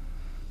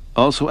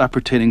 Also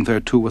appertaining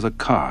thereto was a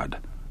card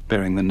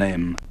bearing the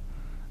name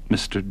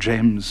Mr.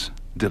 James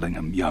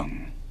Dillingham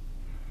Young.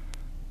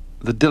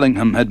 The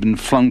Dillingham had been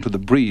flung to the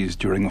breeze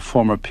during a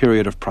former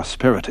period of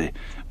prosperity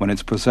when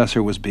its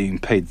possessor was being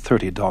paid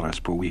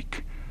 $30 per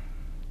week.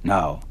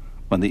 Now,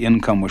 when the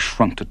income was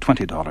shrunk to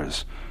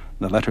 $20,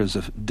 the letters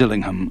of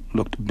Dillingham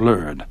looked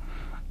blurred,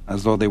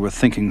 as though they were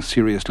thinking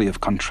seriously of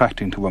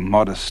contracting to a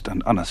modest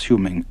and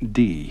unassuming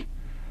D.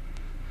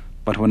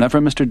 But whenever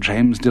Mr.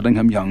 James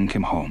Dillingham Young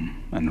came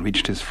home and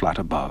reached his flat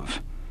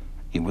above,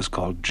 he was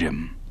called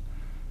Jim,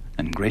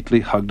 and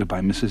greatly hugged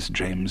by Mrs.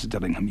 James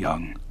Dillingham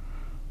Young,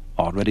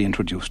 already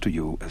introduced to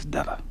you as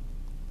Della,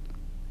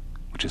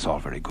 which is all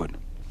very good.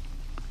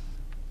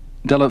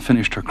 Della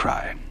finished her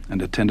cry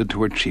and attended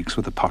to her cheeks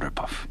with a powder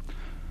puff.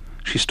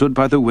 She stood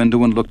by the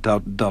window and looked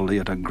out dully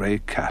at a grey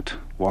cat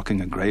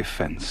walking a grey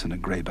fence in a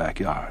grey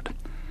backyard.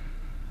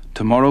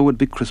 Tomorrow would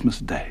be Christmas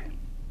Day,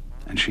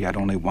 and she had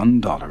only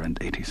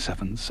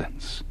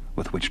 $1.87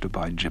 with which to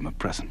buy Jim a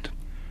present.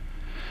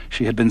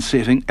 She had been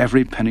saving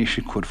every penny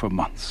she could for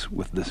months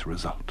with this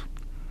result.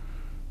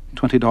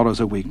 $20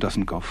 a week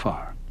doesn't go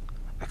far.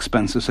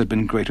 Expenses had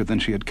been greater than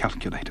she had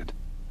calculated.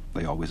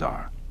 They always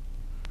are.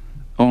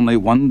 Only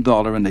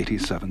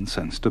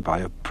 $1.87 to buy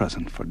a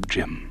present for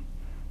Jim.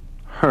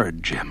 Her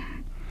Jim.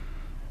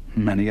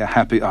 Many a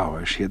happy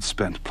hour she had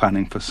spent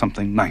planning for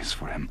something nice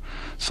for him,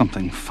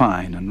 something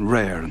fine and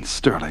rare and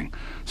sterling,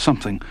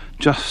 something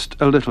just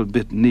a little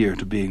bit near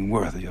to being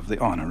worthy of the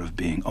honor of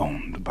being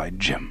owned by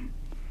Jim.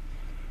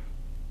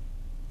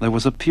 There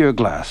was a pier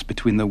glass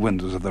between the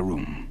windows of the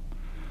room.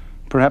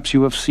 Perhaps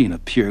you have seen a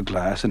pier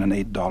glass in an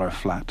 $8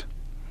 flat.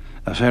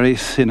 A very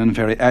thin and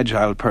very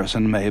agile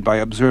person may, by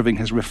observing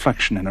his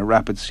reflection in a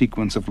rapid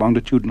sequence of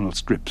longitudinal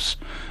strips,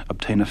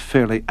 obtain a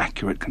fairly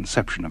accurate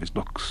conception of his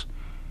looks.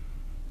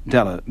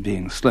 Della,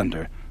 being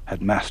slender,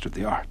 had mastered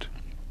the art.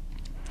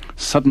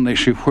 Suddenly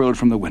she whirled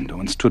from the window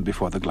and stood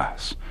before the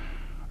glass.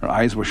 Her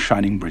eyes were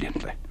shining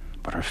brilliantly,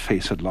 but her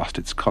face had lost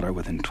its color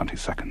within 20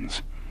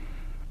 seconds.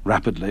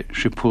 Rapidly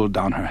she pulled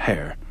down her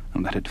hair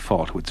and let it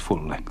fall to its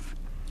full length.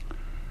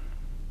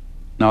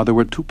 Now there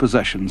were 2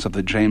 possessions of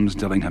the James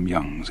Dillingham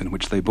Youngs in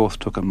which they both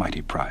took a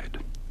mighty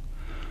pride.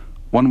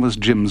 One was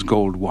Jim's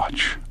gold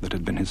watch that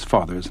had been his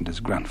father's and his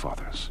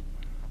grandfather's.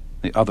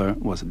 The other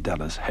was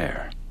Della's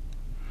hair.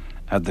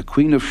 Had the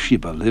Queen of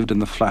Sheba lived in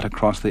the flat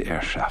across the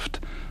air shaft,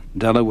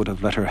 Della would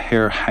have let her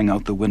hair hang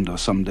out the window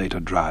some day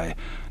to dry,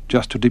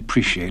 just to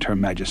depreciate Her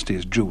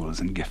Majesty's jewels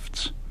and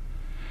gifts.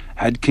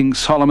 Had King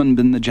Solomon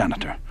been the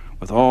janitor,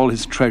 with all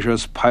his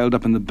treasures piled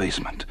up in the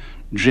basement,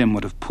 Jim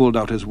would have pulled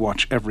out his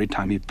watch every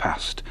time he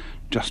passed,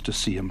 just to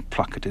see him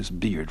pluck at his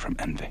beard from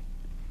envy.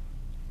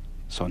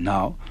 So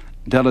now,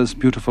 Della's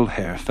beautiful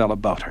hair fell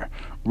about her,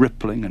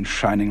 rippling and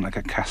shining like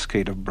a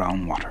cascade of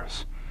brown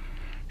waters.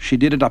 She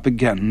did it up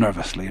again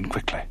nervously and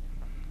quickly,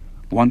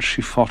 Once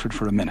she faltered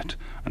for a minute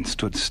and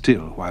stood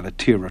still while a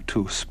tear or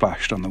two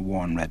splashed on the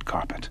worn red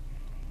carpet.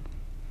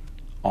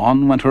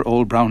 On went her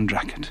old brown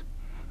jacket.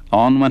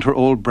 On went her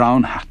old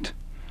brown hat.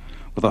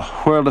 With a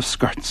whirl of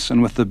skirts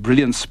and with the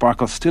brilliant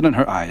sparkle still in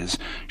her eyes,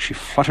 she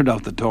fluttered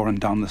out the door and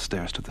down the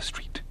stairs to the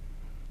street.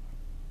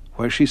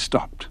 Where she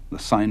stopped, the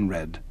sign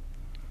read,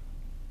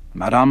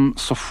 Madame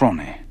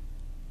Sofronie,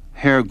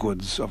 hair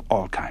goods of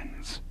all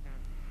kinds.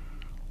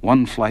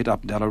 One flight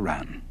up Della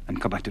ran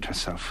and collected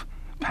herself,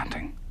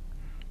 panting.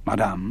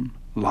 Madame,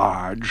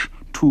 large,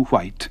 too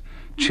white,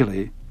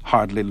 chilly,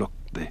 hardly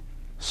looked the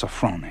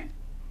Sofronie.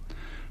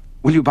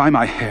 Will you buy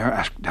my hair?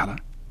 Asked Della.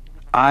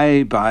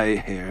 I buy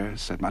hair,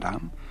 said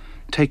Madame.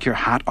 Take your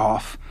hat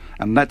off,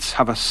 and let's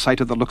have a sight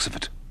of the looks of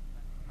it.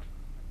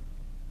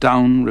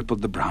 Down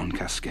rippled the brown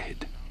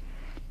cascade.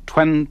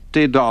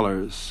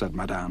 $20, said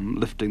Madame,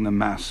 lifting the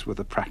mass with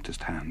a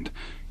practised hand.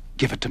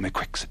 Give it to me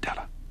quick, said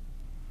Della.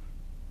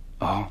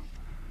 Oh,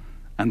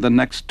 and the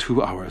next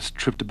 2 hours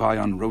tripped by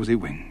on rosy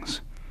wings.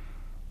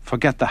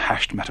 Forget the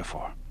hashed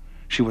metaphor.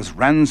 She was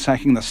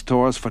ransacking the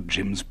stores for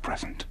Jim's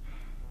present.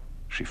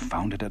 She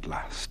found it at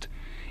last.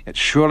 It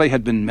surely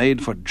had been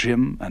made for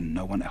Jim and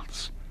no one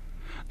else.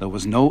 There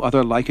was no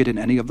other like it in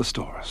any of the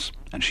stores,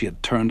 and she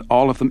had turned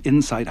all of them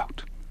inside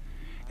out.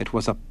 It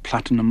was a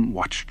platinum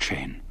watch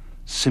chain,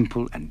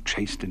 simple and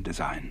chaste in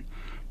design,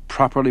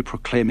 properly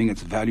proclaiming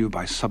its value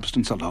by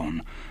substance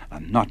alone,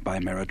 and not by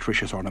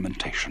meretricious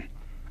ornamentation,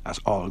 as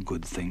all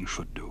good things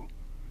should do.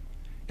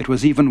 It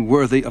was even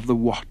worthy of the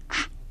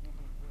watch.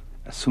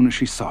 As soon as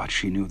she saw it,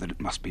 she knew that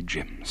it must be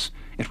Jim's.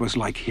 It was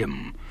like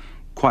him,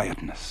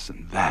 quietness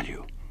and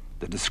value.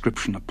 The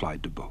description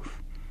applied to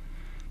both.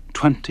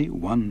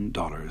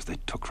 $21 they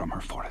took from her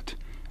for it,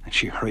 and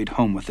she hurried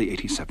home with the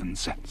 87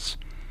 cents.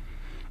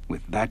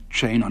 With that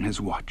chain on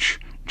his watch,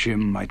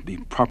 Jim might be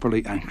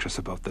properly anxious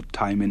about the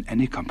time in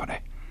any company.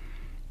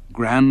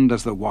 Grand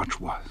as the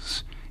watch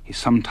was, he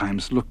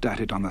sometimes looked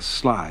at it on the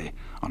sly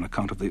on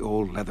account of the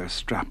old leather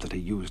strap that he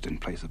used in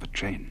place of a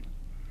chain.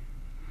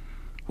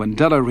 When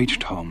Della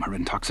reached home, her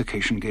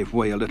intoxication gave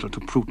way a little to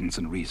prudence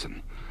and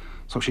reason.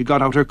 So she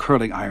got out her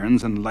curling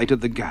irons and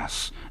lighted the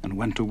gas and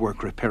went to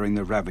work repairing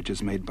the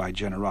ravages made by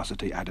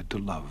generosity added to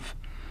love,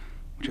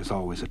 which is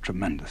always a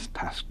tremendous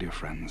task, dear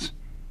friends,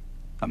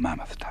 a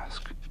mammoth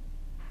task.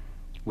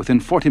 Within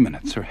 40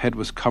 minutes, her head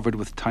was covered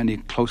with tiny,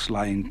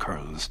 close-lying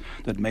curls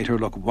that made her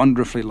look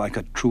wonderfully like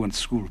a truant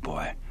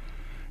schoolboy.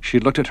 She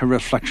looked at her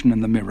reflection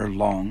in the mirror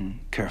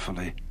long,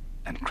 carefully,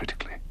 and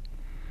critically.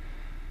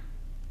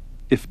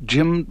 If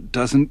Jim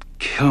doesn't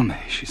kill me,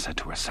 she said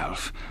to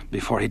herself,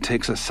 before he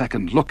takes a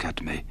second look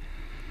at me,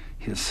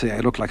 he'll say I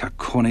look like a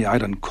Coney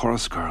Island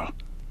chorus girl.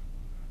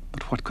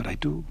 But what could I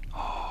do?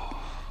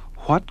 Oh,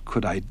 what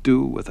could I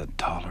do with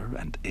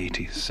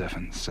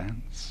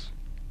 $1.87?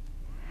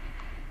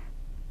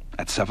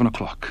 At 7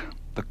 o'clock,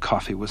 the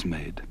coffee was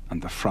made,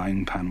 and the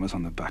frying pan was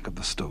on the back of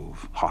the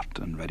stove, hot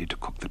and ready to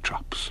cook the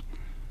chops.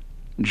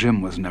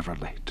 Jim was never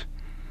late.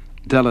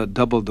 Della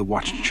doubled the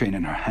watch chain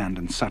in her hand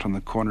and sat on the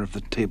corner of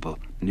the table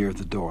near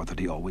the door that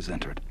he always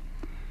entered.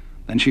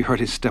 Then she heard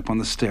his step on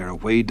the stair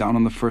way down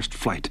on the first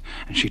flight,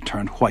 and she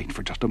turned white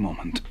for just a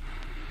moment.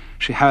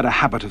 She had a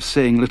habit of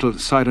saying little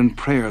silent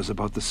prayers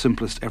about the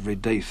simplest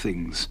everyday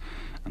things,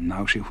 and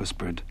now she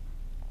whispered,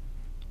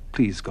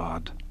 Please,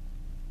 God,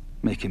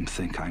 make him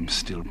think I'm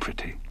still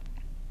pretty.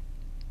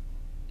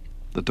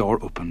 The door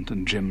opened,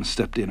 and Jim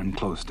stepped in and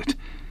closed it.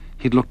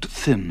 He looked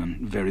thin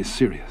and very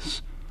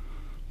serious.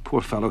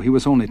 Poor fellow, he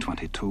was only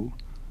 22,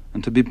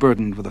 and to be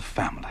burdened with a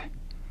family.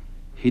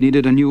 He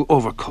needed a new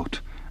overcoat,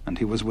 and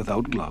he was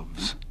without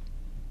gloves.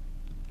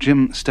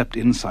 Jim stepped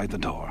inside the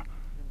door,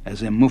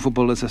 as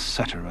immovable as a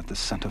setter at the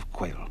scent of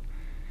quail.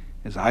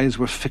 His eyes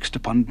were fixed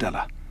upon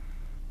Della,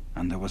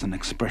 and there was an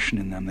expression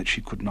in them that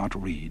she could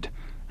not read,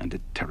 and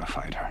it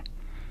terrified her.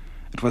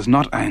 It was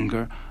not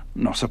anger,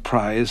 nor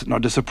surprise, nor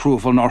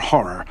disapproval, nor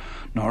horror,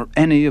 nor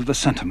any of the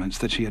sentiments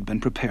that she had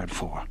been prepared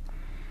for.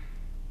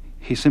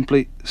 He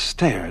simply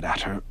stared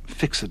at her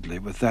fixedly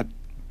with that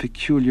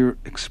peculiar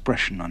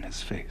expression on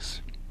his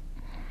face.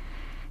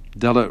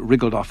 Della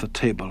wriggled off the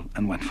table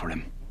and went for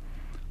him.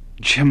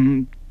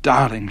 Jim,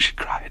 darling, she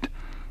cried,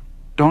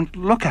 don't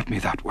look at me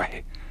that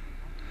way.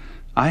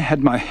 I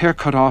had my hair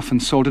cut off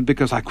and sold it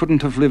because I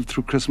couldn't have lived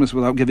through Christmas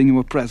without giving you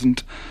a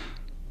present.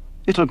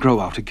 It'll grow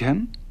out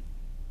again.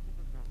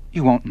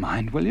 You won't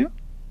mind, will you?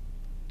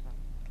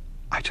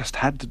 I just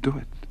had to do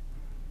it.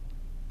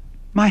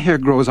 My hair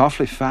grows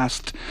awfully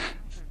fast.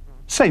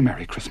 Say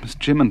Merry Christmas,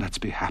 Jim, and let's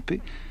be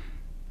happy.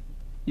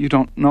 You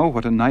don't know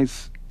what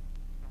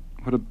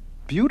a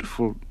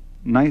beautiful,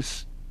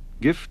 nice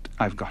gift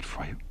I've got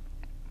for you.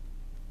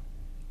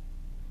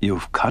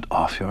 You've cut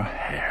off your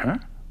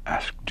hair?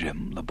 Asked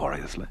Jim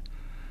laboriously,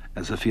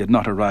 as if he had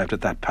not arrived at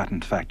that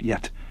patent fact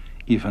yet,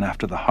 even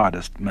after the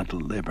hardest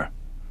mental labor.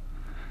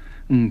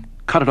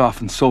 Cut it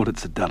off and sold it,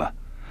 said Della.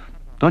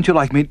 Don't you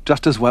like me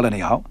just as well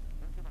anyhow?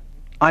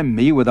 I'm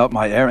me without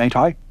my hair, ain't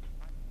I?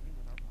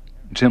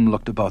 Jim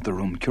looked about the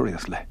room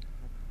curiously.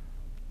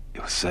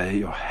 You say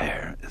your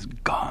hair is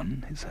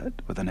gone, he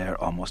said, with an air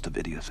almost of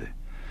idiocy.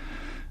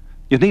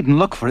 You needn't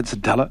look for it,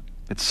 said Della.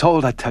 It's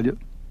sold, I tell you.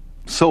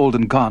 Sold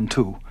and gone,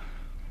 too.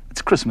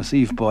 It's Christmas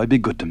Eve, boy. Be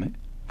good to me,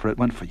 for it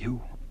went for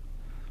you.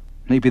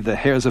 Maybe the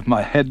hairs of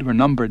my head were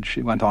numbered,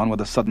 she went on with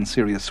a sudden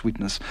serious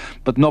sweetness,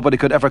 but nobody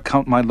could ever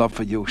count my love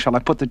for you. Shall I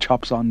put the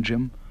chops on,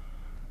 Jim?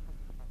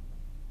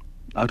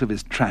 Out of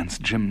his trance,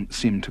 Jim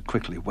seemed to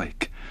quickly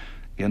wake.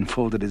 He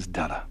unfolded his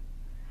Della.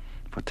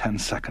 For 10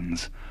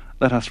 seconds,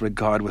 let us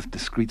regard with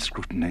discreet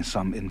scrutiny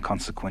some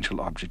inconsequential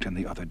object in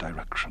the other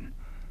direction.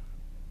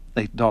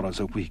 $8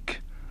 a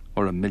week,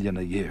 or $1 million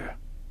a year.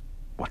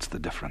 What's the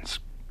difference?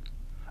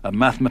 A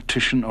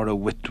mathematician or a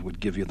wit would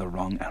give you the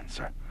wrong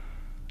answer.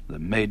 The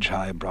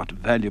Magi brought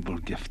valuable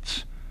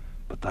gifts,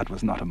 but that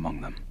was not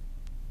among them.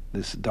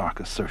 This dark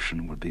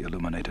assertion will be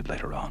illuminated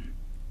later on.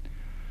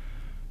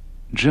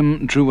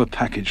 Jim drew a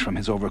package from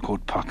his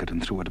overcoat pocket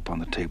and threw it upon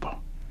the table.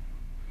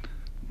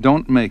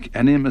 Don't make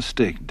any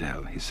mistake,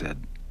 Dell, he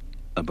said,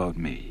 about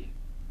me.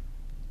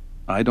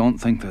 I don't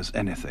think there's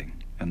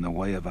anything in the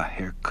way of a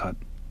haircut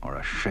or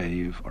a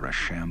shave or a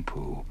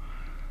shampoo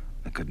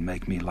that could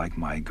make me like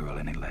my girl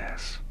any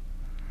less.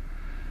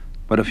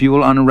 But if you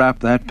will unwrap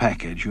that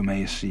package, you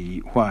may see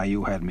why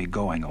you had me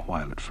going a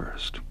while at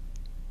first.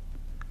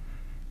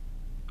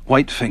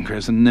 White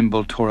fingers and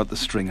nimble tore at the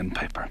string and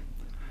paper,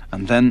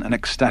 and then an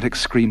ecstatic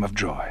scream of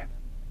joy,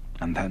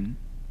 and then,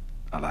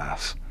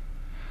 alas,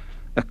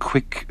 a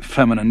quick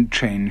feminine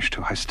change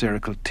to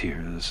hysterical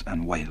tears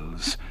and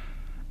wails,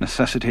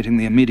 necessitating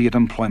the immediate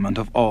employment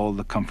of all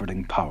the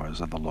comforting powers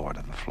of the lord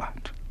of the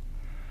flat.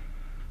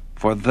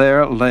 For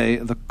there lay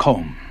the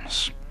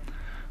combs,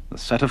 the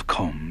set of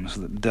combs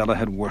that Della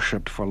had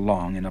worshipped for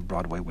long in a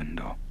Broadway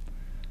window.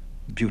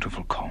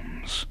 Beautiful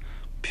combs,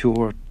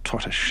 pure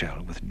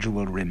tortoiseshell with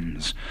jeweled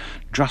rims,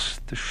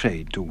 just the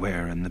shade to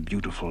wear in the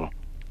beautiful,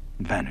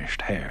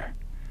 vanished hair.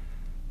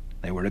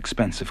 They were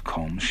expensive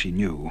combs, she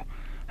knew,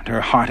 and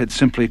her heart had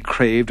simply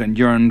craved and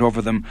yearned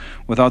over them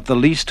without the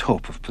least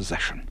hope of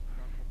possession.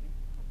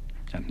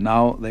 And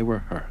now they were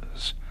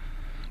hers,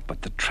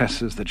 but the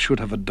tresses that should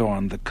have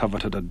adorned the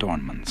coveted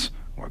adornments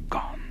were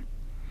gone.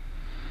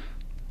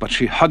 But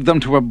she hugged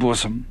them to her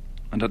bosom,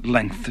 and at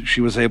length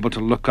she was able to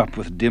look up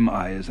with dim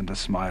eyes and a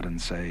smile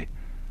and say,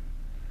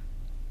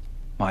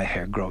 "My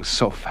hair grows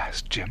so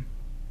fast, Jim."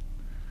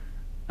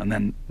 And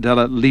then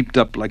Della leaped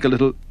up like a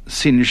little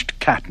singed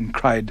cat and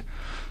cried,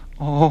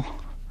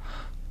 "Oh!"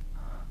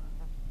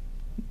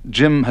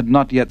 Jim had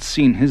not yet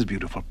seen his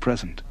beautiful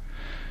present.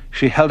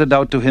 She held it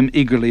out to him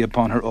eagerly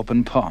upon her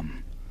open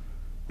palm.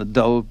 The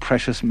dull,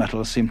 precious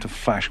metal seemed to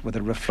flash with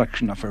a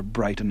reflection of her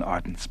bright and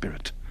ardent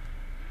spirit.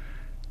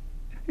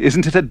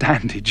 "Isn't it a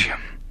dandy, Jim?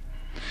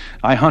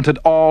 I hunted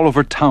all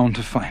over town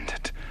to find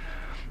it.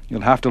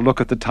 You'll have to look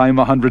at the time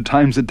 100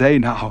 times a day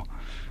now.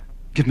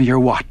 Give me your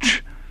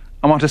watch.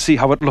 I want to see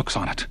how it looks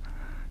on it."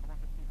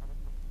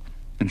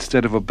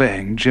 Instead of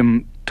obeying,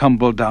 Jim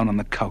tumbled down on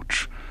the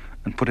couch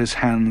and put his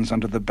hands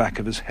under the back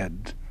of his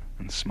head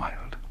and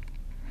smiled.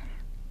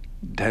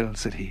 "Dell,"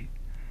 said he,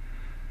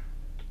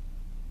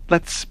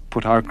 "let's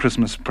put our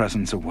Christmas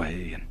presents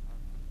away and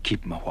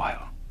keep 'em a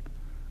while.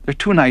 They're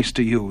too nice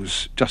to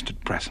use just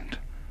at present.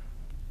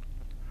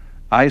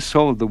 I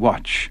sold the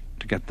watch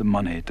to get the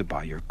money to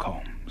buy your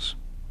combs.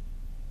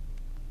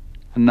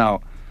 And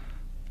now,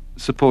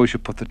 suppose you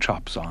put the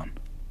chops on."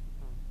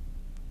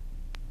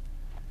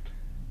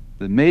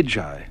 The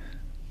Magi,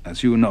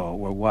 as you know,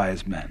 were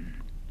wise men,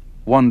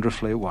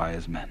 wonderfully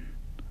wise men,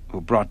 who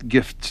brought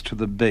gifts to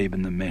the babe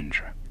in the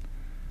manger.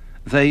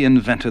 They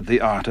invented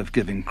the art of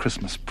giving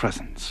Christmas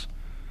presents.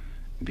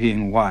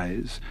 Being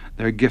wise,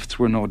 their gifts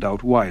were no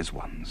doubt wise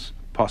ones,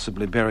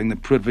 possibly bearing the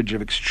privilege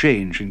of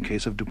exchange in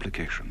case of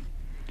duplication.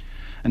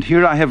 And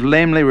here I have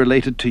lamely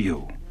related to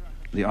you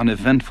the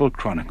uneventful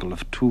chronicle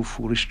of 2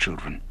 foolish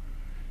children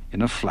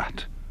in a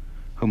flat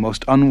who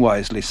most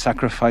unwisely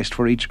sacrificed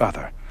for each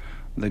other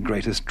the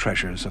greatest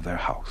treasures of their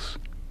house.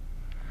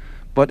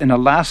 But in a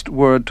last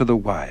word to the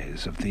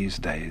wise of these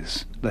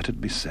days, let it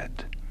be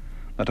said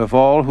that of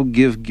all who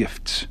give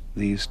gifts,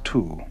 these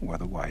 2 were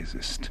the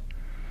wisest.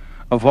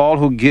 Of all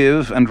who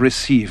give and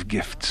receive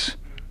gifts,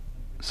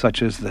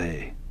 such as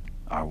they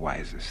are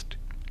wisest.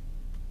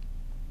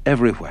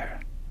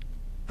 Everywhere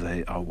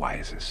they are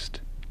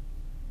wisest.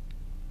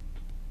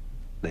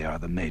 They are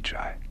the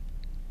Magi.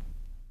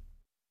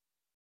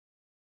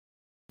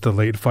 The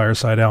late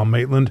fireside Al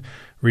Maitland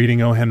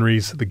reading O.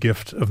 Henry's The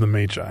Gift of the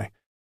Magi.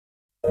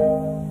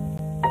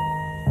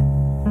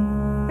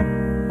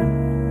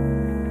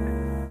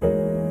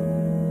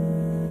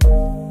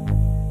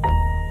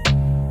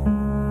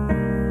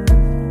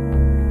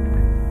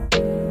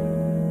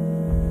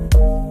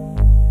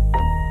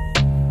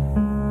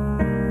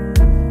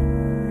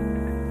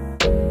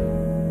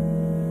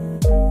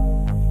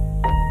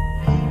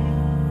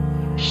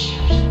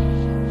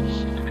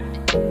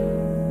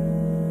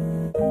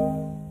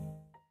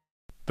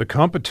 The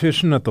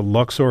competition at the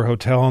Luxor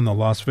Hotel on the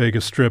Las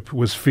Vegas Strip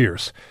was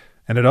fierce,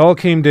 and it all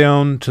came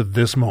down to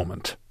this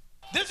moment.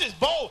 This is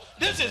bold.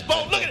 This is this,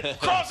 Bo? Look at it,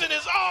 crossing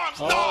his arms.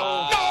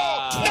 No.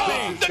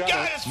 The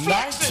guy is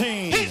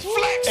flexing. 19, He's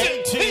flexing.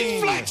 18,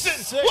 He's flexing.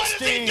 16, What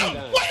is he doing?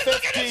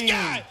 Look at this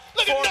guy.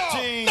 Look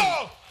 14,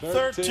 at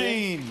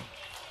 13,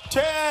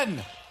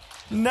 10,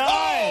 9.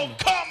 Oh,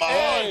 come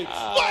on. 8,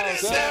 What is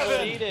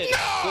 7.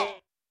 No.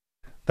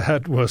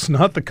 That was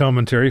not the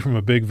commentary from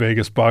a big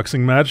Vegas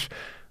boxing match,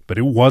 but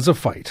it was a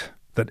fight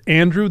that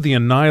Andrew the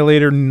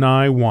Annihilator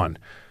Nye won.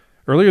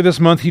 Earlier this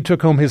month, he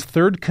took home his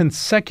third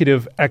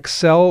consecutive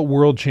Excel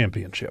World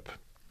Championship.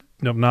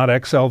 No, not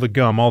Excel the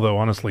gum, although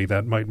honestly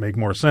that might make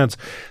more sense.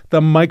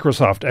 The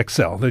Microsoft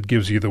Excel that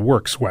gives you the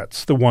work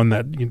sweats, the one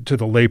that to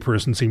the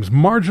layperson seems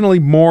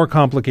marginally more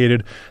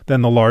complicated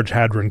than the Large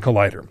Hadron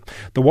Collider.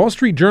 The Wall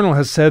Street Journal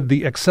has said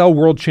the Excel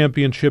World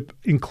Championship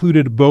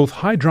included both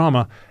high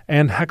drama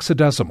and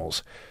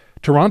hexadecimals.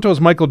 Toronto's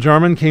Michael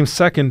Jarman came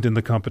second in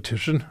the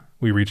competition.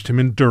 We reached him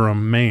in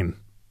Durham, Maine.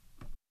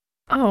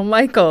 Oh,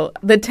 Michael,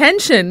 the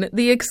tension,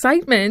 the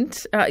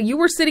excitement. You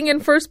were sitting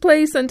in first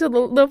place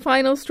until the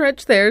final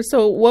stretch there.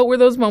 So what were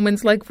those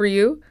moments like for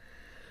you?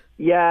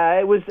 Yeah,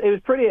 it was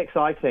pretty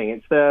exciting.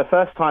 It's the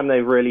first time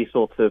they've really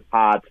sort of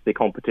had the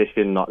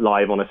competition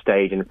live on a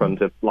stage in front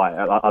of like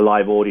a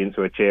live audience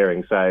who are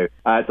cheering. So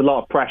it's a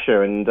lot of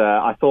pressure. And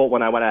I thought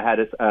when I went ahead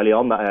early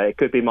on that it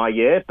could be my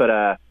year,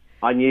 but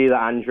I knew that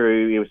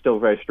Andrew, he was still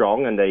very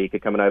strong and he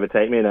could come and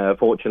overtake me. And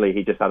fortunately,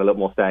 he just had a little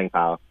more staying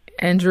power.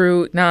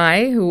 Andrew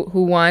Nye, who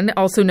won,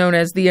 also known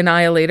as the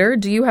Annihilator.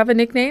 Do you have a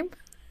nickname?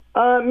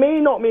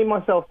 Not me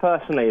myself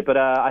personally, but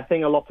I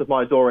think a lot of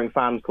my adoring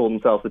fans call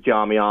themselves the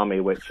Jarmy Army,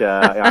 which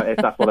if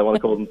that's what they want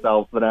to call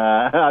themselves, but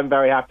I'm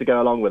very happy to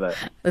go along with it.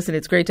 Listen,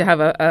 it's great to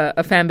have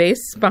a fan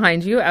base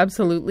behind you,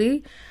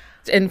 absolutely.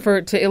 And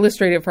to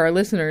illustrate it for our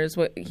listeners,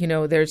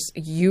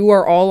 you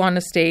are all on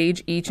a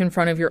stage, each in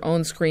front of your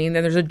own screen.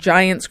 Then there's a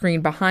giant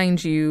screen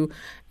behind you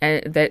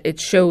that it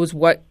shows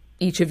what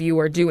each of you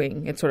are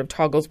doing. It sort of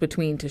toggles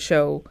between to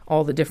show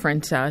all the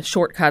different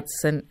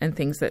shortcuts and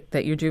things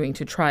that you're doing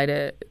to try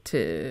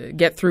to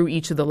get through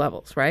each of the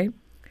levels, right?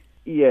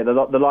 Yeah,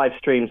 the live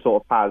stream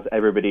sort of has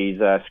everybody's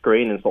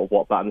screen and sort of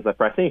what buttons they're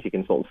pressing. So you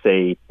can sort of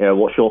see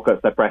what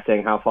shortcuts they're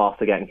pressing, how fast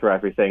they're getting through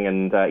everything.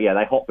 And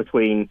they hop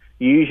between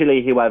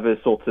usually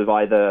whoever's sort of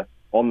either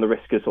on the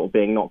risk of sort of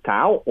being knocked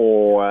out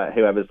or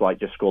whoever's like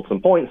just scored some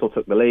points or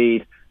took the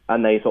lead.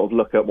 And they sort of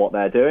look at what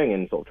they're doing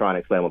and sort of try and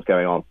explain what's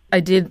going on.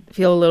 I did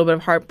feel a little bit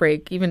of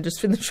heartbreak, even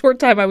just in the short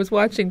time I was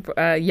watching.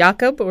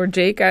 Jakob or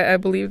Jake, I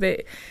believe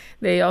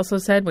they also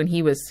said when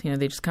he was,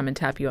 they just come and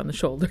tap you on the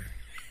shoulder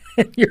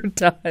and you're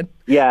done.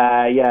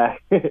 Yeah.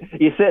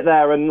 You sit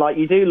there and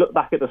you do look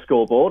back at the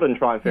scoreboard and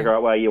try and figure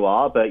out where you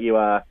are, but you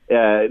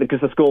because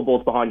the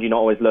scoreboard's behind you, not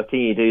always looking.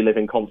 You do live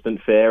in constant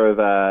fear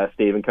of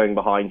Stephen coming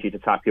behind you to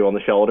tap you on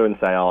the shoulder and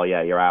say, "Oh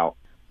yeah, you're out."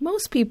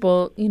 Most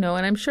people, and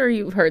I'm sure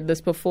you've heard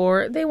this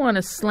before, they want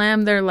to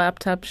slam their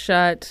laptop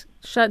shut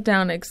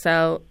down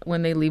Excel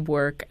when they leave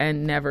work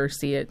and never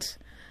see it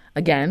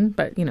again.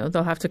 But,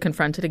 they'll have to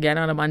confront it again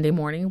on a Monday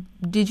morning.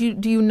 Do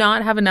you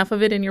not have enough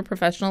of it in your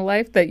professional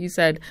life that you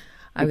said,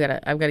 I've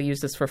got to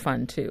use this for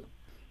fun too?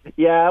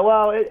 Yeah,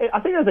 well, I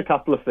think there's a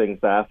couple of things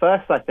there.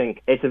 First, I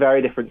think it's a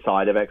very different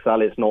side of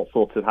Excel. It's not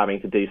sort of having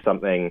to do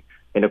something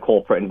in a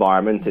corporate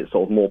environment. It's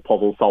sort of more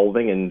puzzle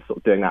solving and sort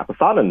of doing that for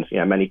fun. And,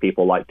 many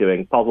people like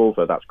doing puzzles,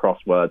 whether that's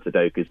crosswords,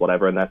 Sudokus,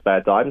 whatever, in their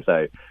spare time.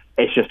 So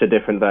it's just a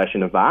different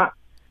version of that.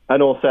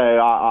 And also,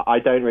 I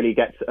don't really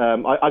get...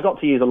 I got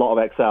to use a lot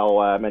of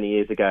Excel many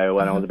years ago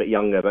when I was a bit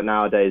younger, but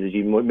nowadays, as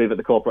you move at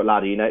the corporate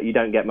ladder, you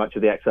don't get much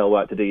of the Excel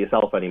work to do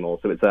yourself anymore.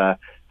 So it's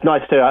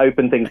nice to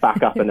open things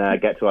back up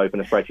and get to open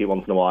a spreadsheet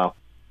once in a while.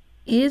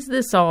 Is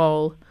this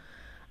all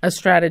a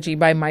strategy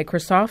by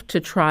Microsoft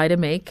to try to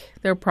make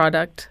their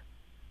product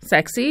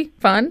sexy,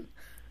 fun?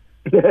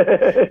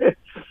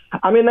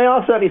 I mean, they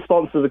are certainly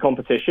sponsors of the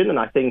competition, and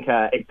I think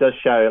it does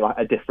show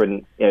a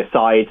different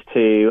side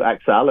to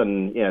Excel,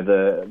 and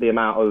the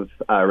amount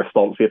of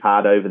response we've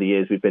had over the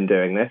years we've been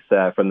doing this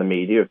from the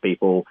media of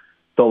people.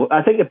 So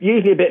I think it's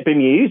usually a bit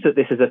bemused that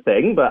this is a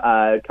thing, but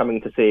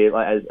coming to see it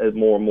as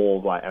more and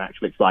more an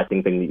actual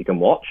exciting thing that you can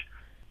watch.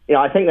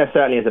 I think there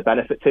certainly is a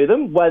benefit to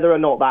them. Whether or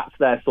not that's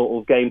their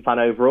sort of game plan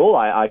overall,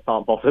 I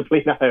can't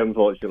possibly know,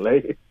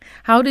 unfortunately.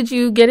 How did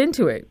you get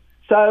into it?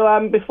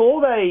 So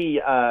before they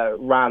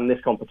ran this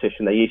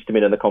competition, they used to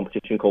meet in a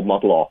competition called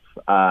Model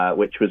Off,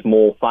 which was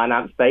more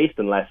finance-based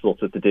and less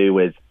sort of to do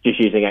with just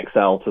using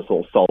Excel to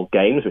sort of solve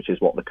games, which is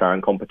what the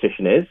current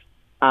competition is.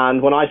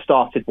 And when I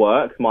started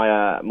work,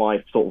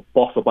 my sort of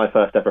boss of my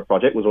first ever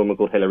project was a woman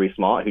called Hilary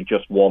Smart, who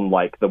just won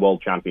the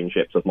World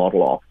Championships of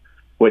Model Off,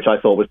 which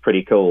I thought was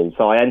pretty cool.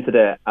 So I entered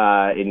it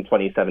in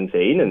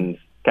 2017 and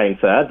came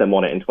third, then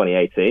won it in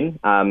 2018.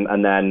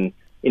 And then,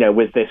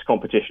 with this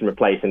competition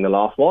replacing the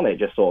last one, it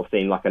just sort of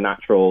seemed like a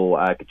natural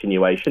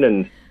continuation.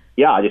 And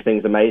yeah, I just think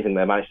it's amazing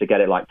they managed to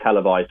get it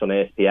televised on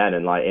ESPN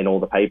and in all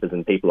the papers,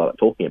 and people are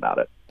talking about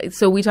it.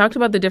 So we talked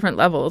about the different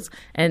levels,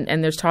 and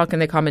there's talk in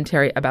the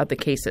commentary about the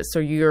cases. So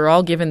you're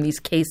all given these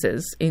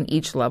cases in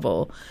each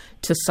level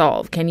to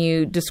solve. Can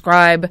you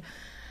describe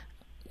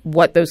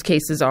what those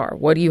cases are?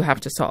 What do you have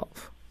to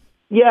solve?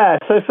 Yeah,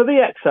 so for the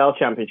Excel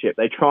Championship,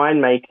 they try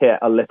and make it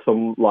a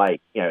little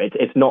like,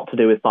 it's not to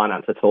do with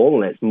finance at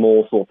all, and it's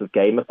more sort of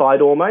gamified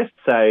almost.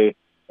 So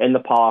in the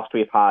past,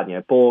 we've had,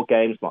 board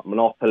games like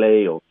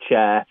Monopoly or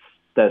chess.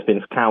 There's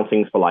been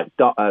countings for like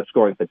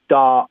scoring for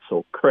darts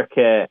or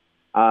cricket.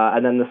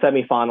 And then the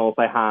semi-finals,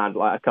 they had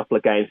like a couple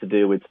of games to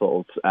do with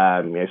sort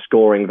of,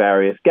 scoring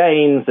various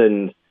games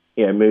and,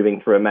 moving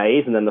through a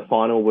maze. And then the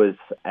final was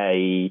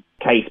a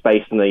case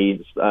based on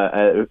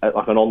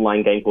like an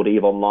online game called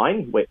EVE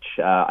Online, which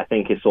I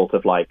think is sort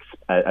of like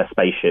a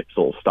spaceship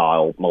sort of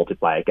style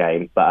multiplayer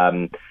game. But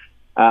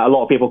a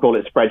lot of people call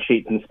it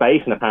Spreadsheets in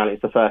Space, and apparently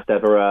it's the first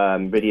ever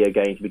video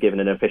game to be given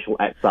an official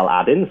Excel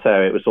add-in. So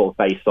it was sort of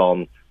based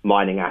on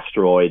mining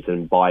asteroids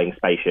and buying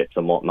spaceships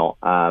and whatnot,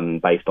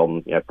 based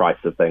on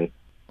prices of things.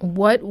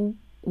 What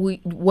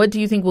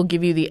do you think will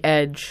give you the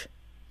edge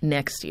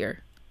next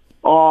year?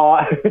 Oh,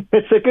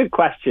 it's a good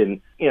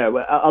question.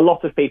 A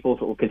lot of people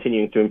sort of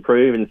continuing to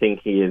improve and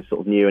thinking of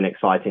sort of new and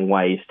exciting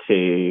ways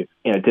to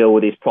deal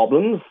with these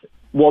problems.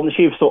 Once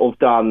you've sort of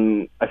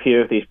done a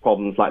few of these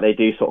problems, like they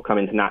do sort of come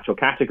into natural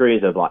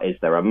categories of like, is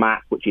there a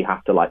map which you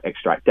have to like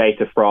extract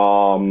data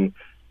from?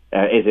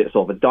 Is it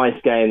sort of a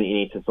dice game that you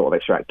need to sort of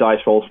extract dice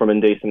rolls from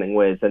and do something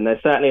with? And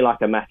there's certainly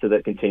like a method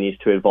that continues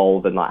to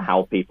evolve and like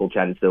how people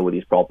tend to deal with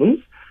these problems.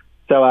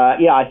 So,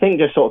 I think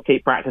just sort of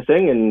keep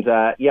practicing. And,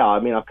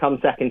 I've come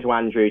second to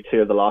Andrew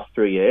 2 of the last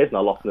 3 years, and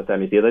I lost in the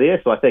semis the other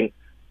year. So I think,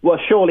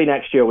 surely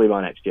next year will be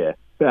my next year.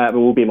 It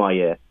will be my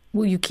year.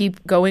 Will you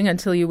keep going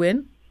until you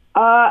win?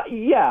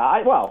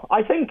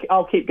 I think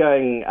I'll keep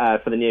going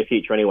for the near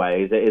future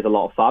anyway. It is a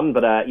lot of fun,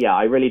 but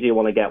I really do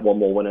want to get one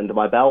more win under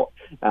my belt.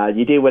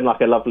 You do win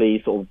like a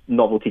lovely sort of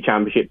novelty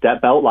championship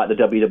belt like the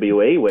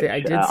WWE, which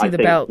I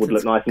think would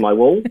look nice on my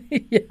wall.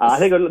 Yes. I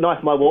think it would look nice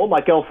on my wall.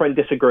 My girlfriend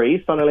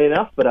disagrees, funnily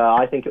enough, but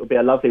I think it would be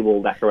a lovely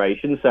wall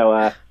decoration. So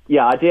I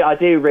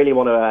do really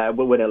want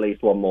to win at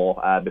least one more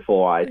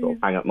before I sort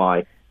of hang up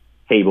my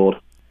keyboard.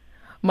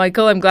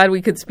 Michael, I'm glad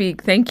we could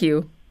speak. Thank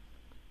you.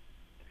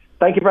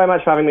 Thank you very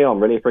much for having me on.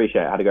 Really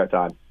appreciate it. Had a great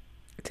time.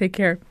 Take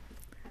care.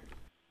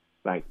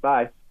 Thanks.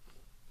 Bye.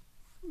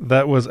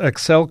 That was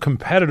Excel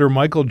competitor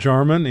Michael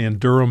Jarman in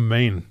Durham,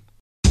 Maine.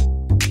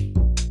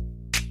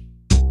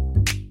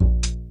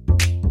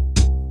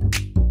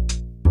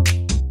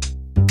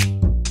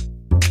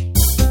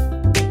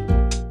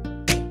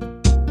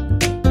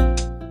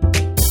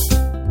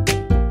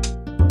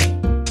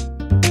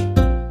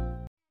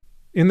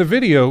 In the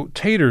video,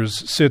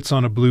 Taters sits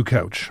on a blue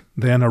couch.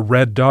 Then a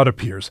red dot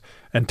appears,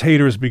 and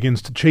Taters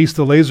begins to chase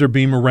the laser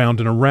beam around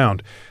and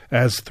around,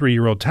 as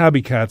 3-year-old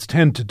tabby cats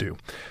tend to do.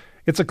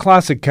 It's a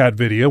classic cat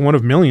video, one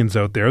of millions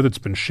out there that's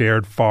been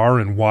shared far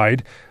and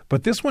wide,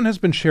 but this one has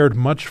been shared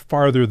much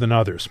farther than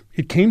others.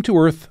 It came to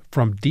Earth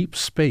from deep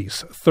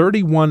space,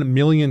 31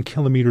 million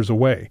kilometers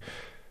away.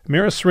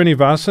 Mira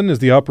Srinivasan is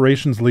the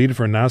operations lead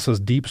for NASA's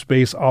Deep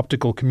Space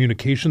Optical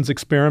Communications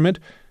experiment.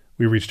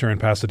 We reached her in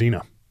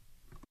Pasadena.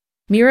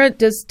 Mira,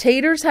 does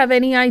Taters have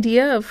any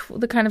idea of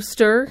the kind of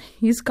stir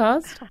he's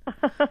caused?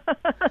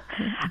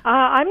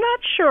 I'm not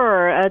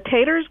sure.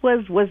 Taters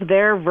was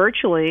there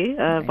virtually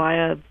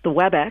via the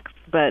WebEx,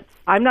 but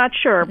I'm not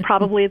sure.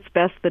 Probably it's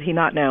best that he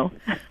not know.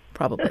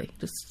 Probably.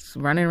 Just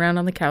running around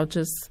on the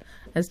couches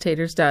as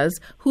Taters does.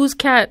 Whose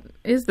cat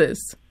is this?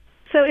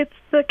 So it's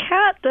the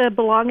cat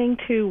belonging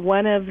to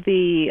one of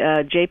the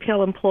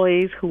JPL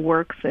employees who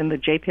works in the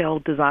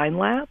JPL Design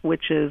Lab,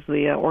 which is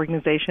the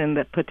organization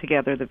that put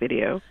together the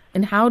video.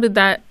 And how did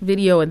that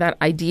video and that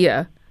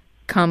idea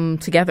come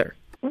together?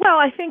 Well,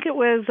 I think it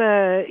was,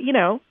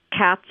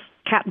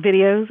 cat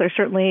videos are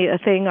certainly a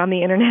thing on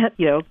the internet.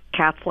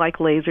 Cats like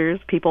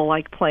lasers. People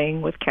like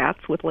playing with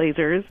cats with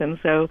lasers. And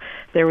so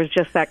there was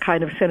just that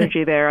kind of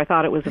synergy there. I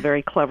thought it was a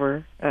very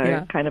clever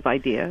kind of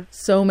idea.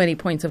 So many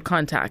points of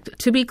contact.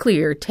 To be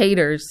clear,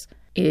 Taters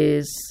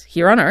is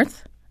here on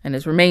Earth and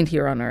has remained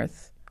here on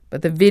Earth,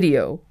 but the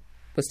video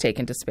was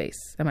taken to space.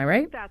 Am I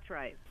right? That's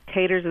right.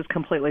 Taters is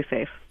completely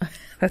safe.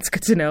 That's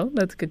good to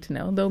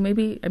know. Though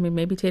maybe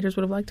Taters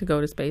would have liked to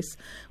go to space.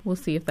 We'll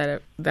see if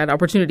that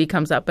opportunity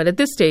comes up. But at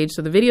this stage,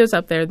 so the video's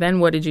up there. Then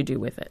what did you do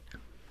with it?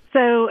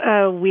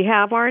 So we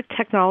have our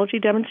technology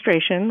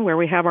demonstration where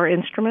we have our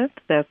instrument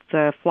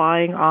that's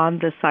flying on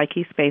the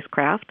Psyche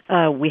spacecraft.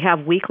 We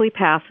have weekly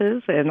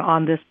passes, and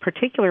on this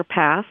particular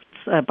pass,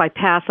 by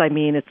pass I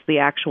mean it's the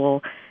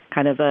actual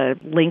kind of a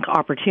link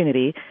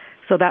opportunity.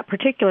 So that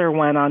particular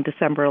one on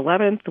December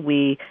 11th,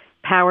 we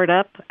powered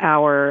up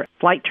our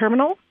flight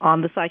terminal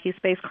on the Psyche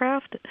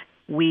spacecraft.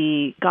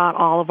 We got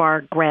all of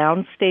our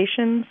ground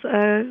stations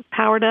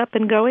powered up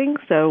and going.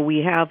 So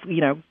we have,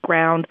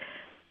 ground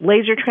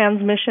laser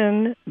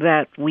transmission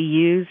that we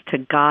use to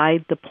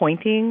guide the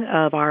pointing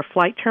of our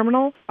flight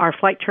terminal. Our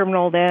flight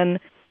terminal then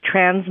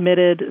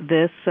transmitted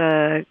this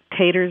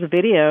Taters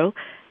video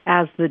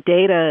as the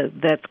data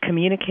that's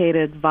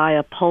communicated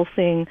via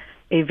pulsing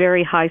a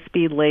very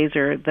high-speed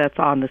laser that's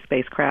on the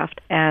spacecraft.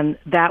 And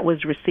that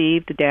was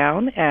received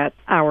down at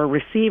our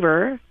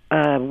receiver,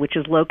 which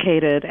is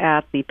located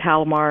at the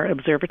Palomar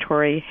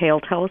Observatory Hale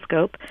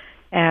Telescope.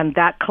 and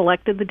that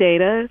collected the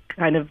data,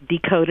 kind of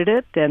decoded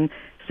it, and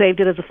saved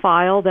it as a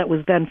file that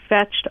was then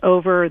fetched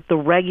over the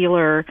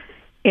regular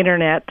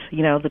internet,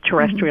 the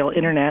terrestrial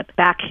internet,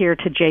 back here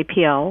to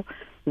JPL,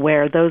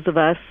 where those of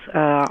us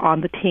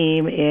on the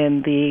team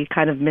in the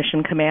kind of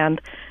mission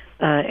command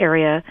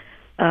area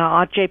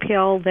on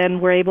JPL then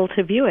were able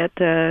to view it,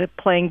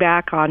 playing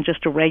back on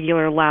just a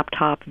regular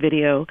laptop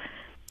video,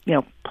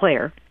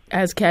 player.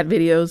 As cat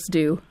videos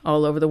do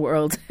all over the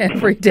world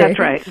every day. That's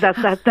right.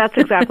 That's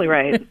exactly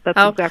right.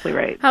 Exactly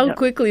right. How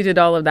quickly did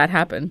all of that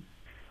happen?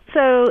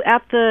 So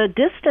at the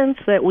distance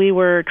that we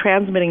were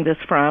transmitting this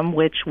from,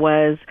 which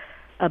was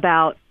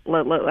about,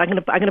 I'm going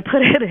to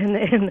put it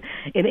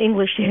in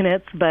English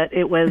units, but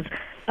it was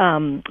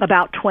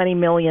about 20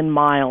 million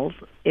miles.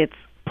 It's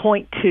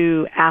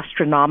 0.2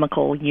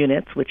 astronomical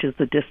units, which is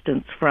the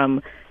distance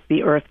from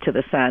the Earth to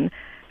the Sun.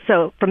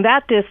 So from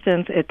that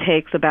distance, it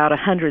takes about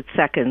 100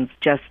 seconds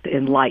just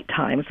in light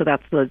time. So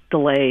that's the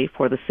delay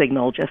for the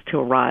signal just to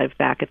arrive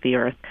back at the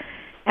Earth.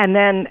 And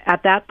then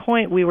at that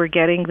point, we were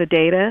getting the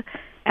data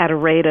at a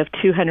rate of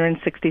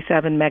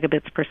 267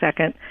 megabits per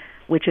second,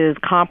 which is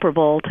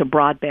comparable to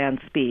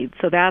broadband speed.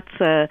 So that's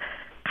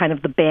kind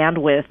of the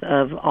bandwidth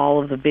of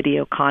all of the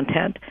video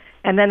content.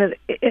 And then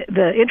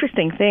the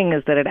interesting thing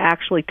is that it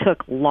actually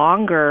took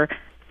longer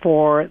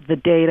for the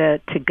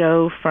data to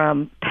go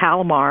from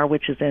Palomar,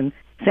 which is in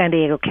San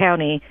Diego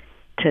County,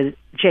 to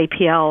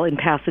JPL in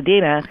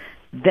Pasadena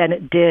than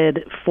it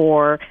did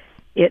for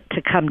it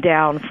to come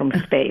down from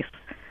space.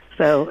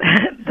 So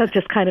that's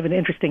just kind of an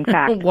interesting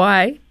fact.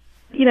 Why?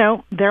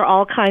 There are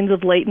all kinds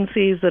of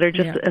latencies that are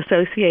just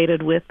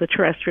associated with the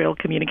terrestrial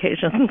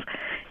communications.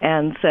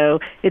 And so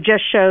it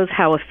just shows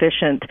how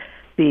efficient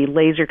the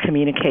laser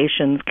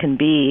communications can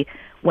be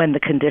when the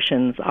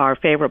conditions are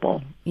favorable.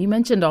 You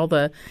mentioned all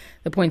the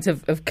points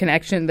of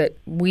connection that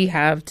we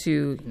have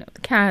to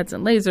the cats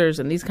and lasers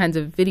and these kinds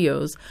of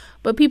videos,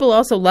 but people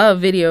also love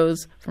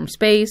videos from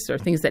space or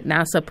things that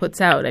NASA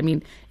puts out. I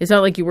mean, it's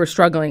not like you were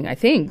struggling,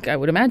 I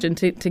would imagine,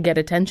 to get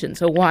attention.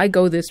 So why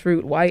go this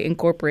route? Why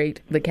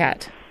incorporate the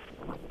cat?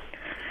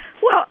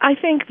 Well, I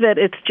think that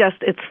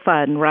it's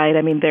fun, right?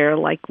 I mean,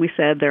 like we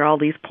said, there are all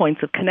these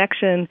points of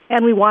connection,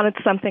 and we wanted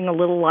something a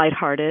little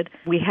lighthearted.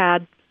 We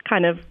had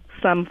kind of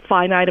some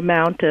finite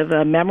amount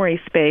of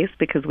memory space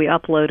because we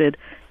uploaded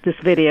this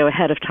video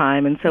ahead of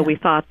time, and so we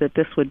thought that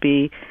this would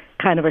be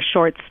kind of a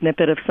short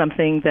snippet of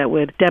something that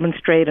would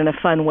demonstrate in a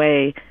fun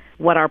way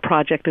what our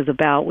project is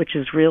about, which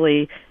is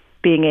really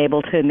being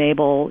able to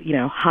enable,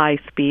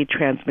 high-speed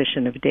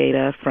transmission of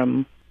data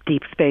from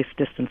deep space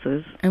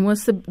distances. And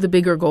what's the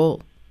bigger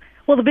goal?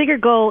 Well, the bigger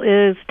goal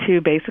is to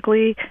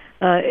basically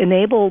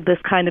enable this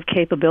kind of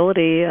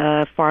capability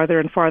farther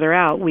and farther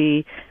out.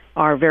 We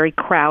are very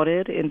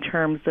crowded in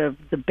terms of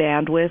the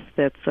bandwidth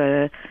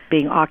that's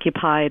being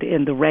occupied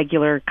in the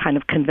regular kind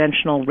of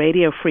conventional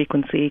radio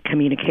frequency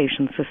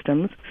communication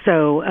systems.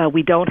 So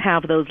we don't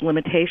have those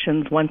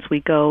limitations once we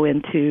go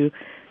into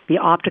the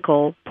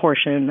optical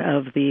portion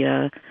of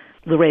the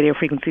radio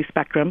frequency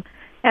spectrum.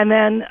 And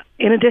then,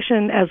 in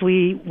addition, as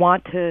we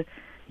want to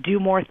do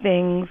more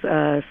things,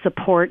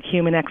 support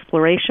human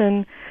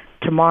exploration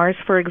to Mars,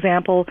 for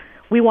example,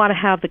 we want to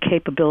have the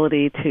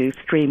capability to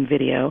stream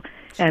video.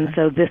 Sure. And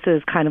so this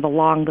is kind of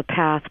along the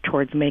path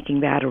towards making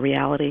that a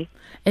reality.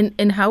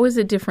 And how is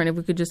it different, if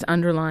we could just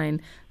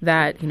underline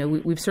that,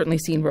 we've certainly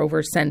seen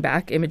rovers send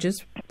back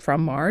images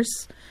from Mars,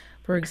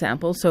 for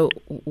example. So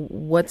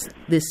what's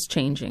this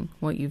changing,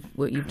 what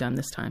you've done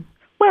this time?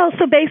 Well,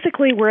 so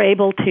basically we're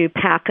able to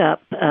pack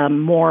up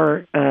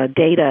more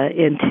data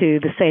into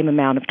the same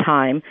amount of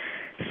time.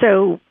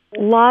 So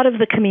a lot of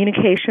the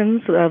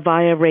communications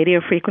via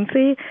radio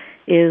frequency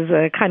is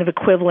kind of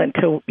equivalent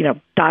to,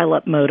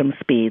 dial-up modem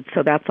speed.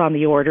 So that's on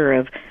the order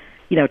of,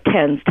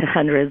 tens to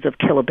hundreds of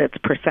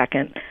kilobits per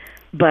second.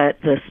 But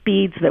the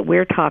speeds that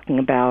we're talking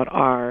about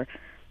are,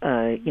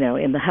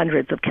 in the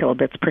hundreds of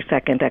kilobits per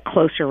second at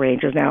closer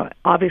ranges. Now,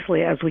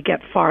 obviously, as we get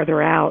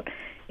farther out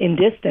in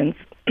distance,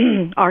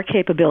 our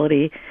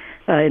capability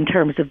in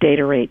terms of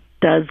data rate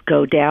does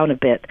go down a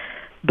bit.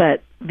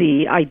 But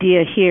the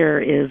idea here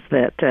is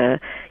that,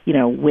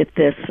 with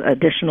this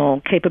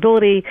additional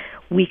capability,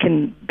 we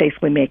can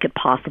basically make it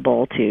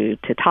possible to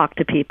talk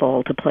to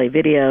people, to play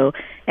video.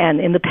 And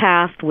in the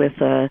past with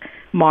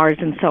Mars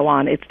and so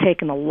on, it's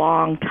taken a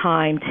long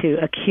time to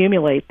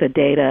accumulate the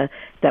data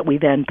that we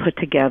then put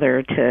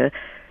together to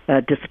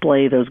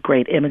display those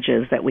great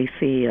images that we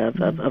see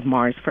of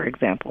Mars, for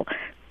example.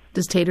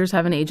 Does Taters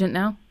have an agent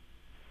now?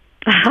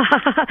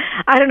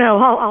 I don't know.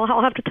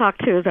 I'll have to talk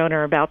to his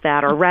owner about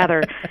that, or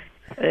rather,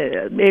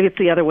 maybe it's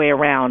the other way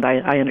around.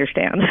 I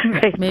understand.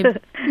 Right?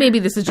 Maybe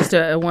this is just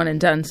a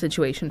one-and-done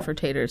situation for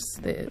Taters.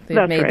 They've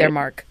made their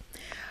mark.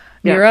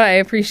 Yeah. Mira, I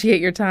appreciate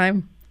your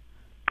time.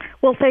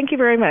 Well, thank you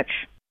very much.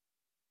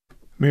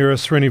 Mira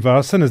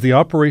Srinivasan is the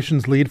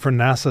operations lead for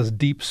NASA's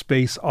Deep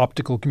Space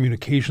Optical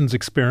Communications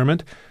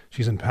Experiment.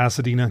 She's in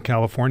Pasadena,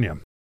 California.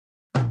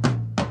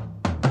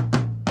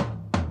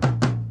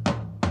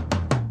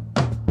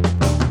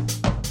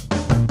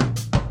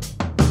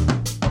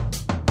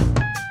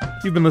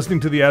 You've been listening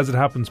to the As It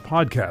Happens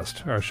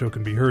podcast. Our show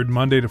can be heard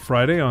Monday to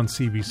Friday on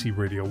CBC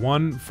Radio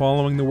 1,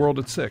 following the world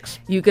at 6.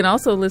 You can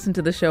also listen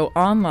to the show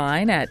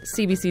online at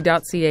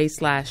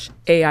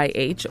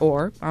cbc.ca/AIH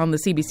or on the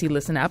CBC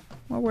Listen app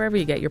or wherever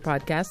you get your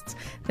podcasts.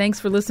 Thanks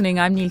for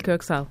listening. I'm Neil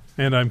Kirksall.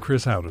 And I'm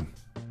Chris Howden.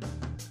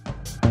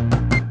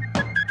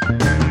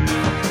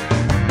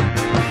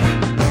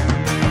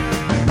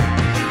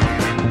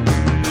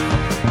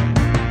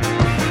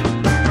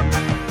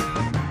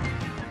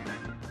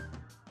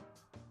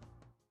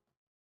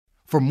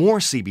 For more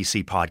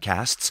CBC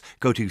podcasts,